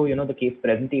also, the case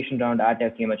presentation round at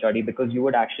SCMHRD, because you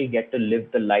would actually get to live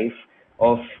the life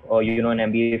of, an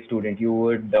MBA student. You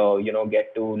would,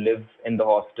 get to live in the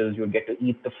hostels. You would get to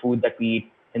eat the food that we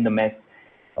eat in the mess.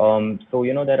 So,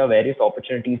 there are various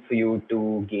opportunities for you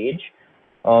to gauge.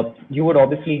 You would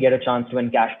obviously get a chance to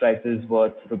win cash prizes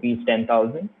worth rupees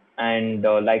 10,000. And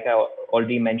like I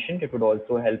already mentioned, it would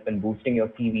also help in boosting your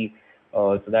CV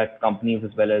so that companies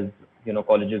as well as,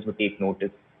 colleges would take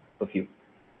notice of you.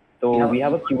 So we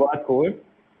have a QR code,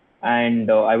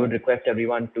 and I would request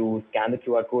everyone to scan the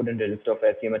QR code and register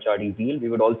for SCMHRD Gill. We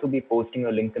would also be posting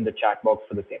a link in the chat box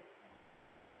for the same.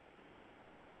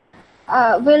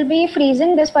 We'll be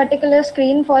freezing this particular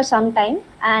screen for some time,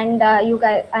 and you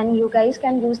guys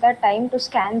can use that time to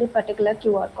scan the particular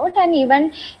QR code and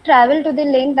even travel to the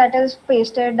link that is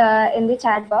pasted in the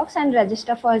chat box and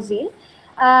register for Zeal.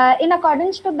 In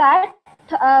accordance to that,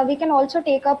 we can also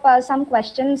take up some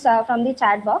questions from the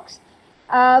chat box.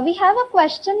 We have a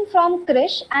question from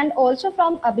Krish and also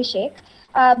from Abhishek.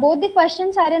 Both the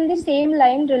questions are in the same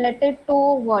line related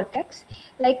to Vortex.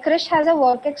 Like Krish has a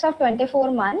Vortex of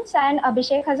 24 months and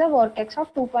Abhishek has a Vortex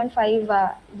of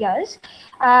 2.5 years.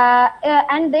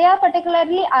 And they are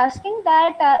particularly asking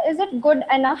that is it good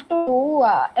enough to do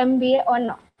MBA or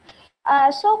not?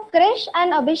 So Krish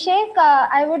and Abhishek,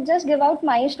 I would just give out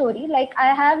my story. Like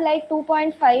I have like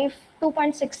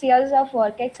 2.6 years of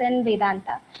Vortex in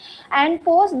Vedanta. And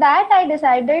post that, I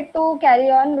decided to carry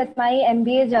on with my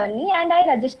MBA journey, and I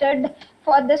registered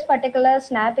for this particular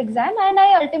SNAP exam, and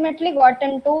I ultimately got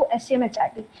into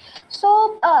SCMHRD.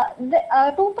 So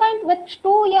with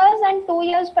 2 years and 2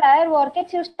 years prior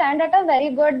Vortex, you stand at a very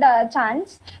good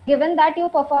chance, given that you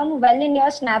perform well in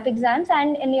your SNAP exams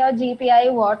and in your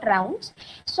GPI WOT rounds.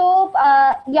 So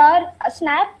your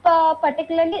SNAP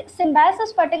particularly,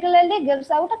 Symbiosis particularly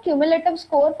gives out a cumulative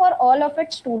score for all of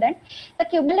its students. The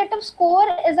cumulative score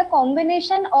is a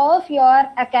combination of your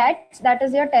ACATs, that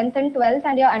is your 10th and 12th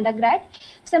and your undergrad.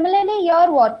 Similarly, your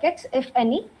Vortex, if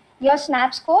any, your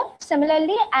SNAP score,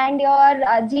 similarly, and your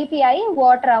GPI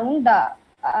WOT round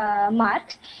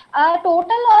marks.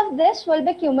 Total of this will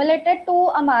be cumulated to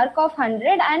a mark of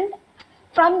 100, and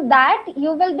from that,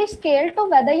 you will be scaled to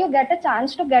whether you get a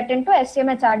chance to get into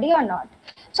SCMHRD or not.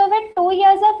 So with 2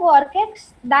 years of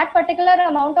Vortex, that particular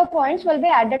amount of points will be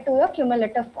added to your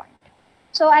cumulative point.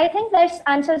 So I think that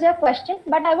answers your question,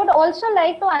 but I would also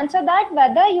like to answer that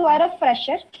whether you are a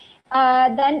fresher,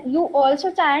 then you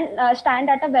also stand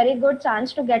at a very good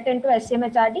chance to get into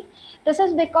SCMHRD. This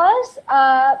is because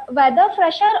whether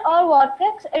fresher or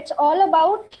Vortex, it's all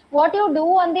about what you do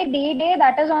on the D-Day,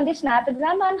 that is on the SNAP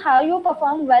exam, and how you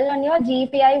perform well on your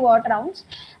GPI WOT rounds.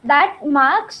 That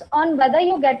marks on whether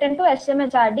you get into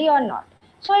SCMHRD or not.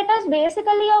 So it is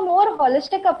basically a more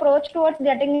holistic approach towards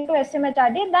getting into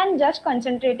SCMHRD than just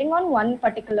concentrating on one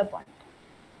particular point.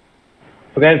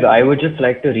 So guys, I would just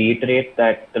like to reiterate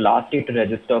that the last date to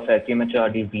register for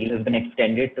SCMHRD Zeal has been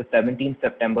extended to 17th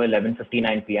September,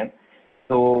 11:59 p.m.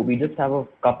 So we just have a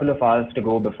couple of hours to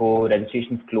go before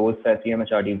registrations close for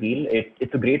SCMHRD Zeal.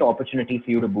 It's a great opportunity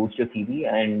for you to boost your CV,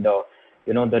 and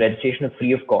the registration is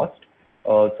free of cost.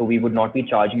 So we would not be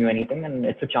charging you anything, and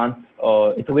it's a chance.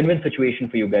 It's a win-win situation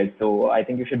for you guys. So I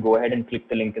think you should go ahead and click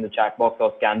the link in the chat box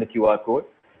or scan the QR code,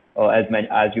 as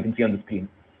you can see on the screen.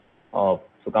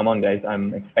 So come on, guys.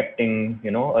 I'm expecting,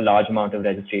 a large amount of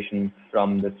registrations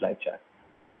from this live chat.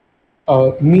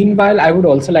 Meanwhile, I would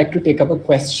also like to take up a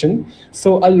question.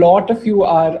 So a lot of you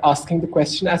are asking the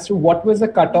question as to what was the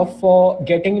cutoff for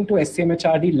getting into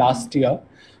SCMHRD last year.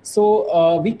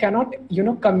 So we cannot,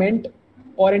 comment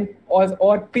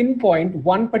or pinpoint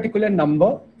one particular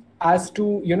number as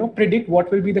to, predict what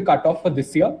will be the cutoff for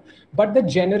this year. But the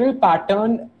general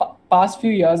pattern past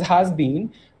few years has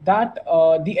been that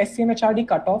the SCMHRD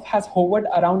cutoff has hovered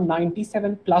around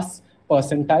 97 plus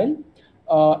percentile.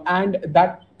 And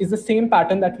that is the same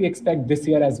pattern that we expect this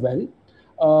year as well.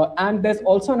 And there's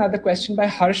also another question by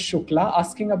Harsh Shukla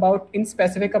asking in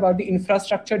specific about the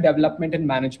infrastructure development and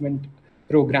management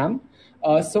program.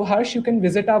 So Harsh, you can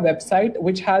visit our website,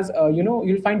 which has,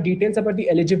 you'll find details about the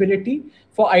eligibility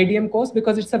for IDM course,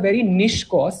 because it's a very niche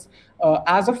course.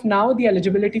 As of now, the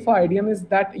eligibility for IDM is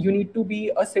that you need to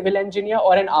be a civil engineer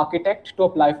or an architect to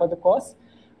apply for the course.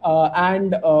 Even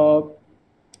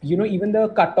the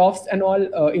cutoffs and all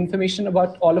information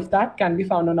about all of that can be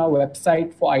found on our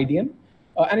website for IDM.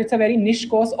 And it's a very niche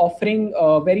course offering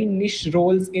very niche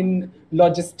roles in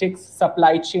logistics,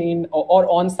 supply chain, or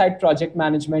on-site project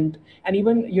management, and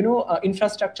even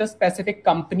infrastructure specific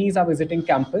companies are visiting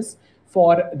campus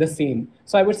for the same.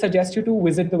 So I would suggest you to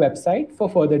visit the website for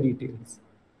further details.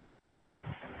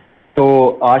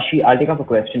 So I'll take up a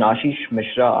question. Ashish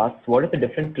Mishra asks, what are the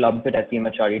different clubs at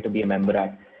SCMHRD to be a member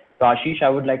at? So Ashish, I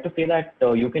would like to say that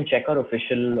you can check our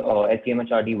official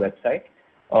SCMHRD website.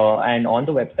 And on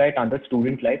the website under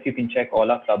student life, you can check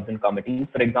all our clubs and committees.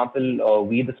 For example,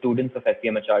 we, the students of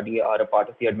SCMHRD, are a part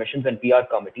of the admissions and PR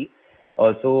committee.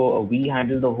 So we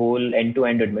handle the whole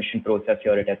end-to-end admission process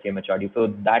here at SCMHRD. So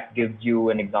that gives you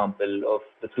an example of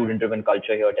the student-driven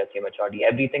culture here at SCMHRD.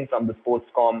 Everything from the sports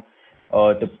com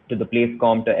to the place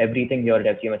com to everything here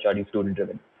at SCMHRD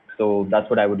student-driven. So that's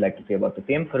what I would like to say about the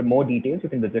same. For more details, you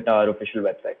can visit our official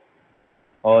website.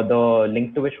 The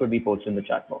link to which would be posted in the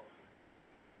chat box.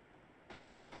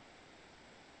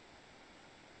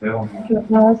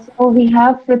 So we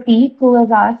have Prateek, who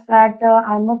has asked that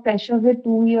I'm a fresher with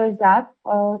 2 years gap.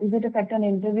 Is it affect on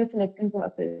interview selection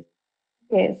process?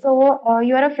 Okay, so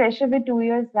you are a fresher with 2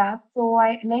 years gap. So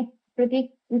I like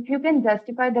Prateek, if you can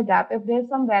justify the gap, if there's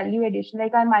some value addition,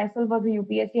 like I myself was a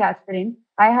UPSC aspirant,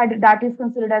 that is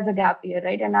considered as a gap year,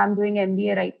 right? And I'm doing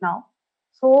MBA right now.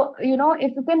 So,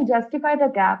 if you can justify the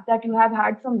gap that you have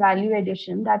had some value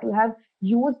addition, that you have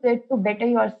used it to better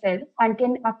yourself and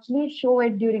can actually show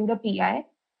it during the PI,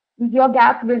 your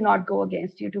gap will not go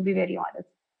against you, to be very honest.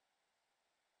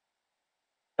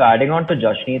 So adding on to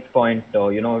Jashneet's point,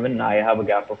 even I have a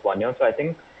gap of 1 year. So I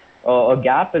think a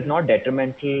gap is not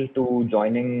detrimental to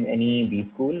joining any B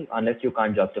school unless you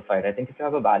can't justify it. I think if you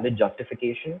have a valid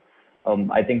justification,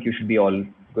 I think you should be all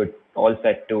good, all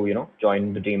set to,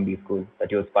 join the dream B school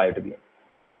that you aspire to be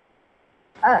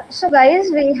in. So guys,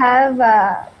 we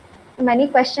have many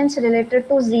questions related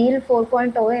to Zeal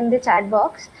 4.0 in the chat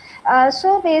box.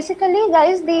 So basically,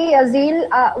 guys, the Zeal,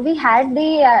 we had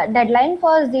the deadline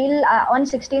for Zeal on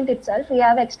 16th itself. We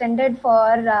have extended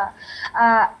for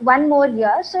 1 more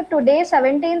year. So today,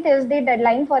 17th is the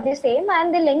deadline for the same,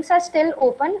 and the links are still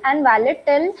open and valid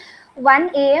till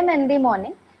 1 a.m. in the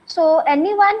morning. So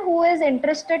anyone who is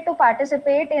interested to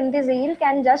participate in the Zeal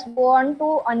can just go on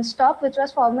to Unstop, which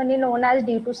was formerly known as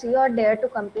D2C or Dare to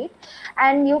Compete.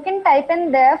 And you can type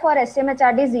in there for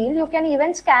SCMHRD Zeal. You can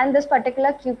even scan this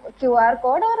particular QR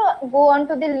code or go on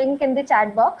to the link in the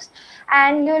chat box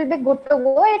and you will be good to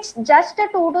go. It's just a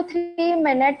 2 to 3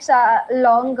 minutes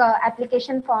long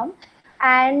application form.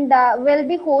 And we'll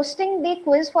be hosting the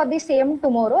quiz for the same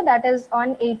tomorrow, that is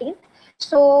on 18th.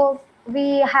 So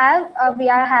we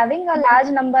are having a large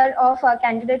number of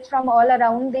candidates from all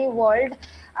around the world.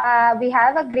 We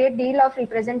have a great deal of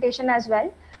representation as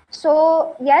well.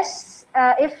 So yes,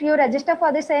 if you register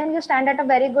for the same, you stand at a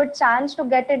very good chance to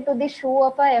get into the shoe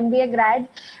of a MBA grad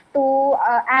to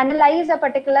analyze a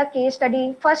particular case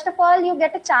study. First of all, you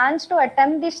get a chance to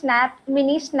attempt the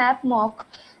mini snap mock.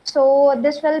 So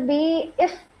this will be,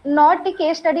 if not the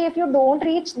case study, if you don't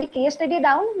reach the case study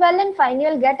down, well and fine,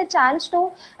 you'll get a chance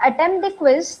to attempt the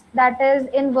quiz that is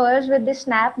in verse with the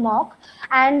snap mock,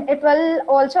 and it will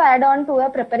also add on to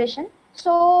a preparation.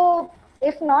 So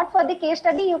if not for the case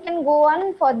study, you can go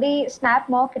on for the snap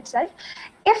mock itself.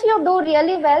 If you do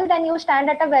really well, then you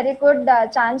stand at a very good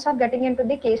chance of getting into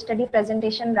the case study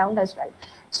presentation round as well.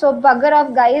 So bugger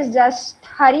off, guys, just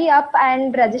hurry up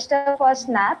and register for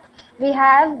snap. We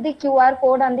have the QR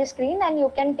code on the screen and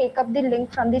you can take up the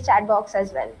link from the chat box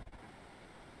as well.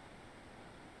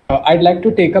 I'd like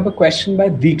to take up a question by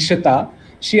Deekshita.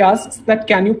 She asks that,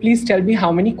 can you please tell me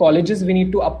how many colleges we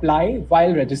need to apply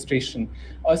while registration?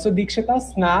 So Deekshita,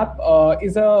 SNAP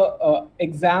is a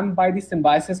exam by the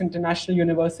Symbiosis International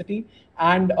University,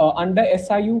 and under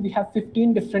SIU, we have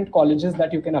 15 different colleges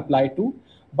that you can apply to.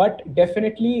 But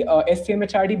definitely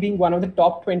SCMHRD being one of the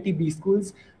top 20 B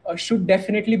schools should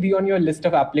definitely be on your list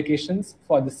of applications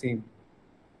for the same.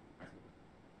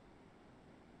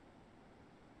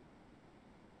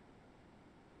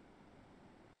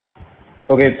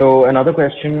 Okay, so another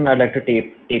question I'd like to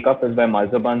take up is by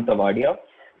Mazaban Tawadia.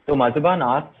 So Mazaban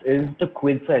asks, is the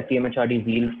quiz for SCMHRD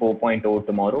Zeal 4.0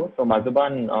 tomorrow? So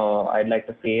Mazaban, I'd like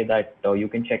to say that you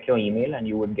can check your email and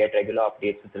you would get regular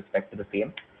updates with respect to the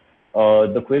same.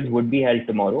 The quiz would be held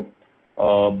tomorrow,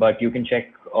 but you can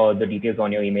check the details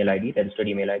on your email ID, registered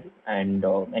email ID, and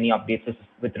any updates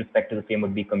with respect to the same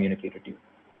would be communicated to you.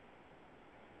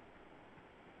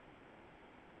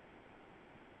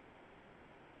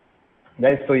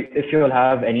 Guys, so if you'll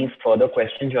have any further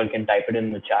questions, you all can type it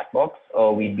in the chat box.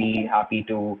 We'd be happy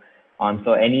to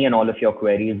answer any and all of your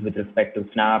queries with respect to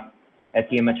SNAP,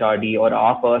 SCMHRD, or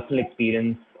our personal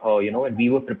experience when we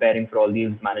were preparing for all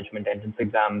these management entrance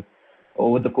exams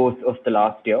over the course of the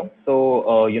last year.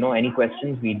 So, any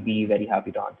questions, we'd be very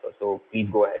happy to answer. So please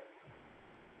go ahead.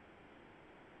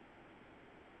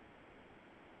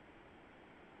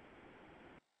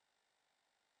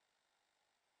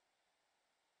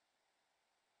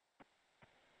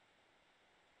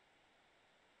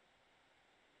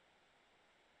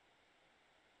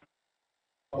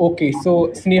 Okay, so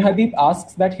Snehadeep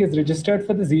asks that he is registered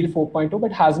for the Zeal 4.0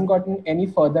 but hasn't gotten any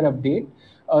further update.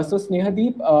 So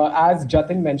Snehadeep, as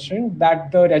Jatin mentioned,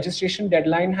 that the registration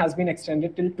deadline has been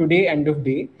extended till today, end of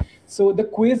day. So the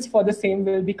quiz for the same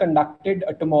will be conducted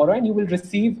tomorrow, and you will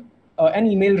receive an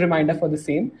email reminder for the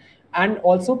same. And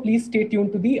also, please stay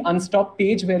tuned to the Unstop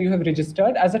page where you have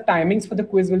registered, as the timings for the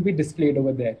quiz will be displayed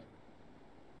over there.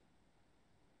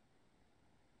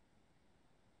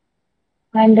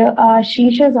 And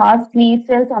Ashish has asked, please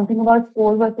tell something about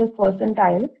score versus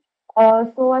percentile.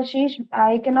 So Ashish,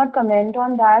 I cannot comment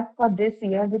on that for this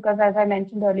year because, as I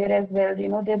mentioned earlier as well,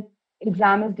 the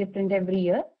exam is different every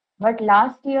year. But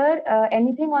last year,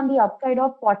 anything on the upside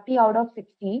of 40 out of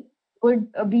 60 would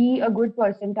be a good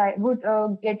percentile, would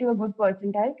get you a good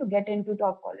percentile to get into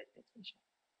top colleges.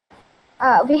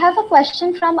 We have a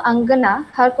question from Angana.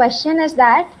 Her question is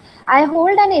that I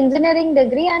hold an engineering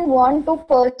degree and want to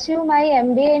pursue my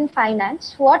MBA in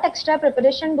finance. What extra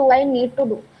preparation do I need to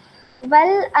do?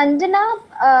 Well, Anjana,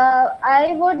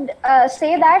 I would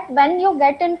say that when you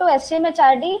get into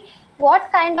SCMHRD,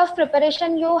 what kind of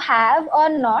preparation you have or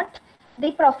not,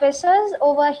 the professors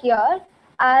over here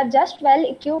are just well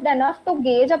equipped enough to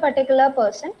gauge a particular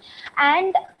person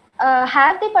and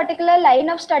have the particular line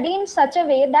of study in such a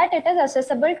way that it is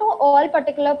accessible to all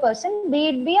particular person, be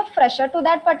it be a fresher to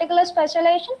that particular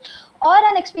specialization or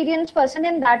an experienced person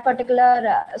in that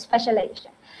particular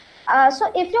specialization.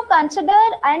 So if you consider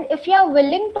and if you are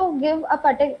willing to give a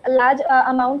large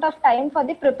amount of time for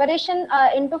the preparation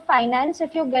into finance,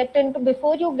 if you get into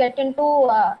before you get into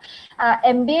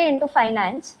MBA into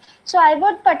finance, so I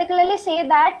would particularly say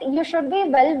that you should be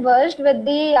well versed with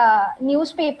the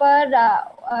newspapers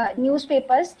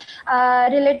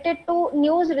related to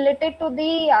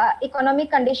the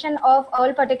economic condition of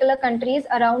all particular countries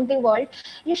around the world.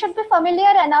 You should be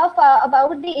familiar enough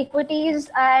about the equities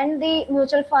and the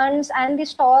mutual funds and the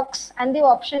stocks and the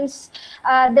options,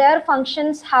 their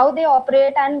functions, how they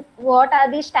operate, and what are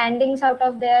the standings out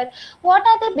of there. What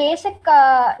are the basic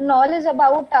knowledge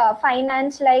about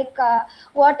finance, like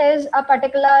what is a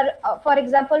particular, for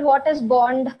example, what is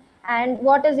bond and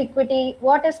what is equity,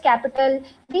 what is capital.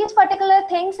 These particular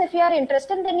things, if you are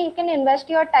interested, then you can invest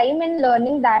your time in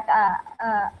learning that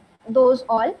those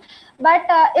all. But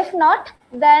if not,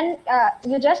 then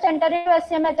you just enter into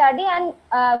SCMHRD and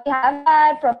we have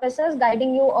our professors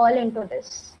guiding you all into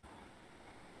this.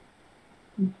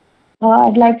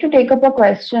 I'd like to take up a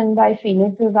question by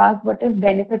Phoenix, who's asked, what is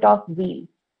benefit of Zeal?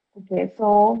 Okay,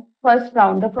 so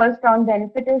the first round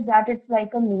benefit is that it's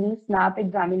like a mini snap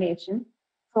examination.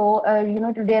 So,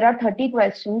 there are 30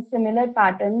 questions, similar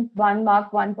pattern, 1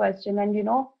 mark, 1 question, and,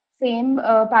 same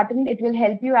pattern. It will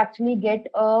help you actually get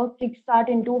a kickstart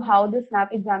into how the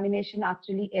snap examination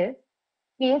actually is.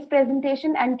 Case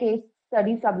presentation and case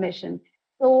study submission.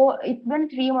 So it's been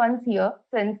 3 months here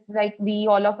since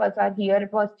all of us are here,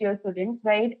 first year students,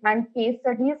 right? And case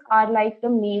studies are like the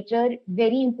major,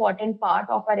 very important part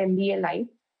of our MBA life.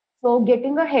 So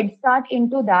getting a head start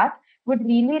into that would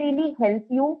really, really help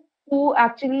you to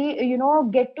actually,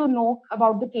 get to know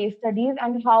about the case studies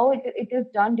and how it is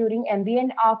done during MBA.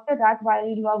 And after that, while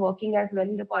you are working as well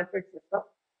in the corporate sector.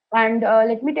 And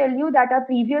let me tell you that our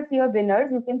previous year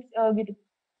winners, you can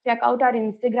check out our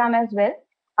Instagram as well.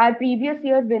 Our previous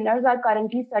year winners are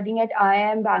currently studying at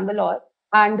IIM Bangalore,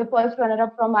 and the first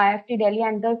runner-up from IFT Delhi,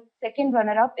 and the second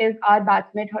runner-up is our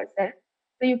batchmate herself.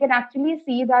 So you can actually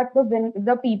see that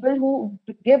the people who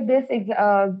give this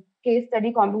case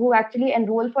study who actually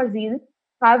enroll for Zeal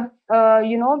have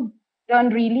done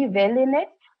really well in it,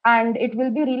 and it will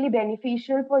be really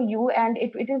beneficial for you. And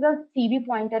it is a CV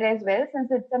pointer as well, since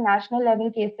it's a national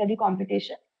level case study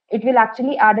competition. It will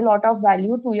actually add a lot of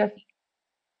value to your CV.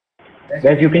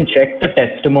 Guys, you can check the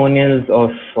testimonials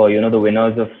of the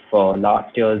winners of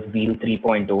last year's Wheel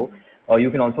 3.0. You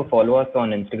can also follow us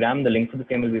on Instagram. The link to the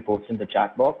same will be posted in the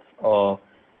chat box.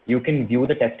 You can view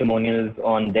the testimonials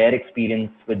on their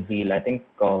experience with Zeal. I think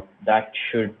that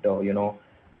should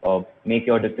make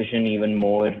your decision even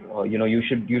more. You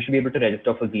should be able to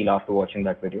register for Zeal after watching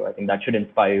that video. I think that should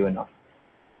inspire you enough.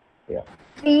 Yeah.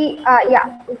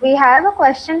 We have a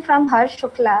question from Harsh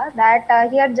Shukla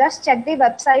that he had just checked the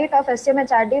website of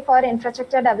SCMHRD for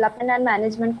infrastructure development and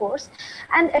management course,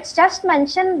 and it's just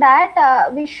mentioned that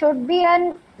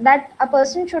that a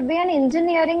person should be an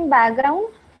engineering background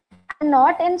and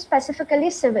not in specifically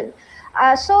civil.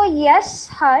 So yes,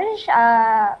 Harsh,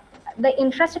 the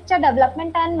infrastructure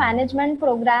development and management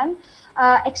program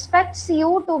expects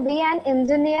you to be an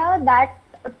engineer, that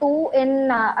too in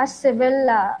a civil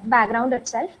background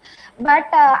itself. But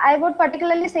I would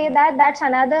particularly say that that's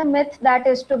another myth that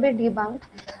is to be debunked.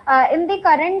 In the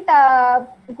current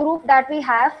group that we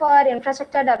have for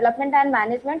infrastructure development and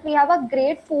management, we have a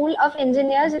great pool of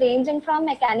engineers ranging from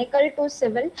mechanical to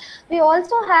civil. We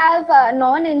also have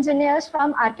non-engineers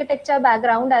from architecture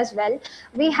background as well.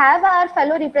 We have our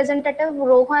fellow representative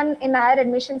Rohan in our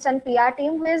admissions and PR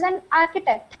team, who is an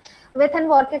architect with an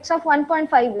work ex of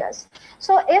 1.5 years.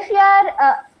 So if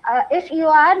you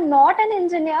are not an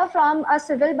engineer from a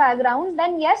civil background,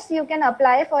 then yes, you can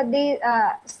apply for the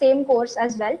same course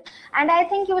as well. And I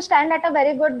think you stand at a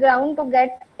very good ground to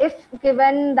get, if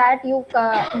given that you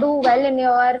do well in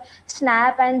your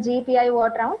SNAP and GPI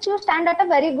vote rounds, you stand at a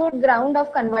very good ground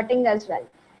of converting as well.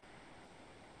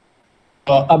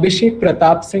 Abhishek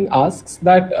Pratap Singh asks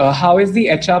that how is the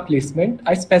HR placement?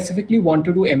 I specifically want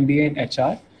to do MBA in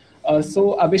HR.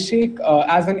 So Abhishek,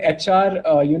 as an HR,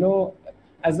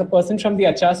 as a person from the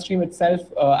HR stream itself,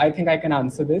 I think I can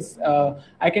answer this.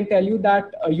 I can tell you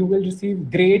that you will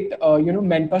receive great,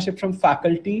 mentorship from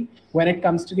faculty when it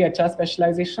comes to the HR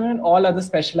specialization and all other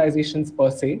specializations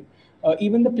per se.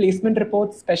 Even the placement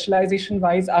reports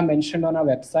specialization-wise are mentioned on our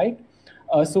website.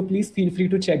 So please feel free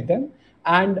to check them.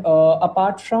 And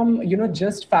apart from,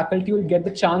 just faculty, will get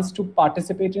the chance to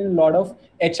participate in a lot of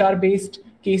HR-based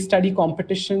case study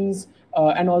competitions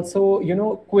and also,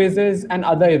 quizzes and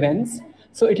other events.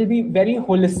 So it will be very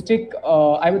holistic.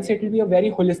 I would say it will be a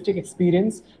very holistic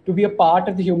experience to be a part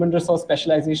of the human resource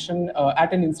specialization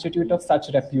at an institute of such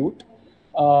repute.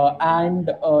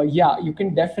 You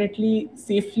can definitely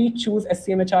safely choose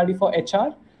SCMHRD for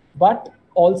HR, but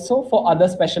also for other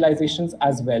specializations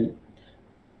as well.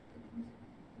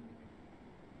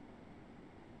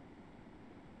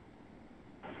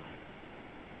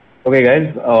 Okay,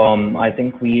 guys. I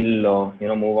think we'll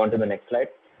move on to the next slide.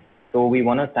 So we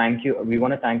want to thank you. We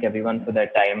want to thank everyone for their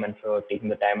time and for taking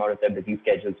the time out of their busy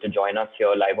schedules to join us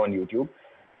here live on YouTube.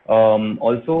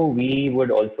 Also, we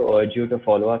would also urge you to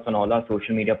follow us on all our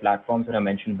social media platforms that are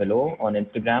mentioned below, on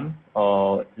Instagram,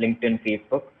 LinkedIn,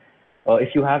 Facebook.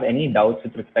 If you have any doubts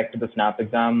with respect to the SNAP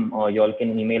exam, you all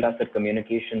can email us at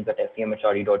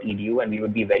communications@scmhrd.edu, and we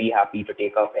would be very happy to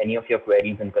take up any of your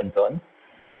queries and concerns.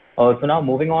 So now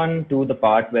moving on to the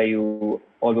part where you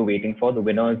all were waiting for, the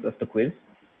winners of the quiz.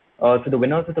 So the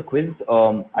winners of the quiz,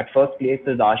 at first place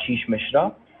is Ashish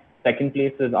Mishra, second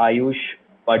place is Ayush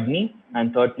Padni,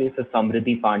 and third place is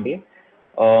Samriddhi Pandey.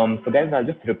 So guys, I'll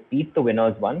just repeat the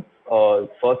winners once.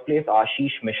 First place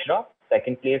Ashish Mishra,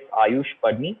 second place Ayush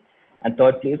Padni, and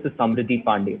third place is Samriddhi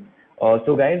Pandey.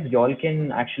 So guys, y'all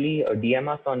can actually DM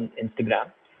us on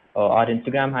Instagram. Our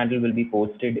Instagram handle will be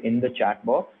posted in the chat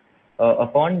box.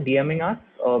 Upon DMing us,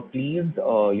 please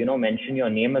mention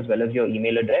your name as well as your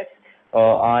email address.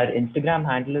 Our Instagram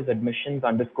handle is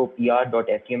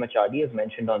admissions_pr.scmhrd as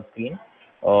mentioned on screen.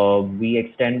 We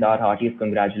extend our heartiest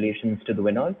congratulations to the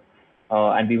winners.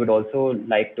 And we would also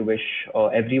like to wish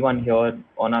everyone here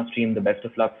on our stream the best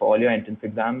of luck for all your entrance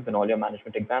exams and all your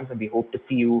management exams. And we hope to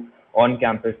see you on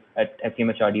campus at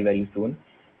SCMHRD very soon.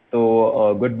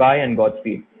 So goodbye and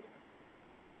Godspeed.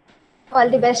 All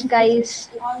the best, guys.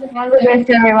 All the best,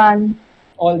 everyone.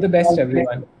 All the best,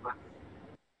 everyone.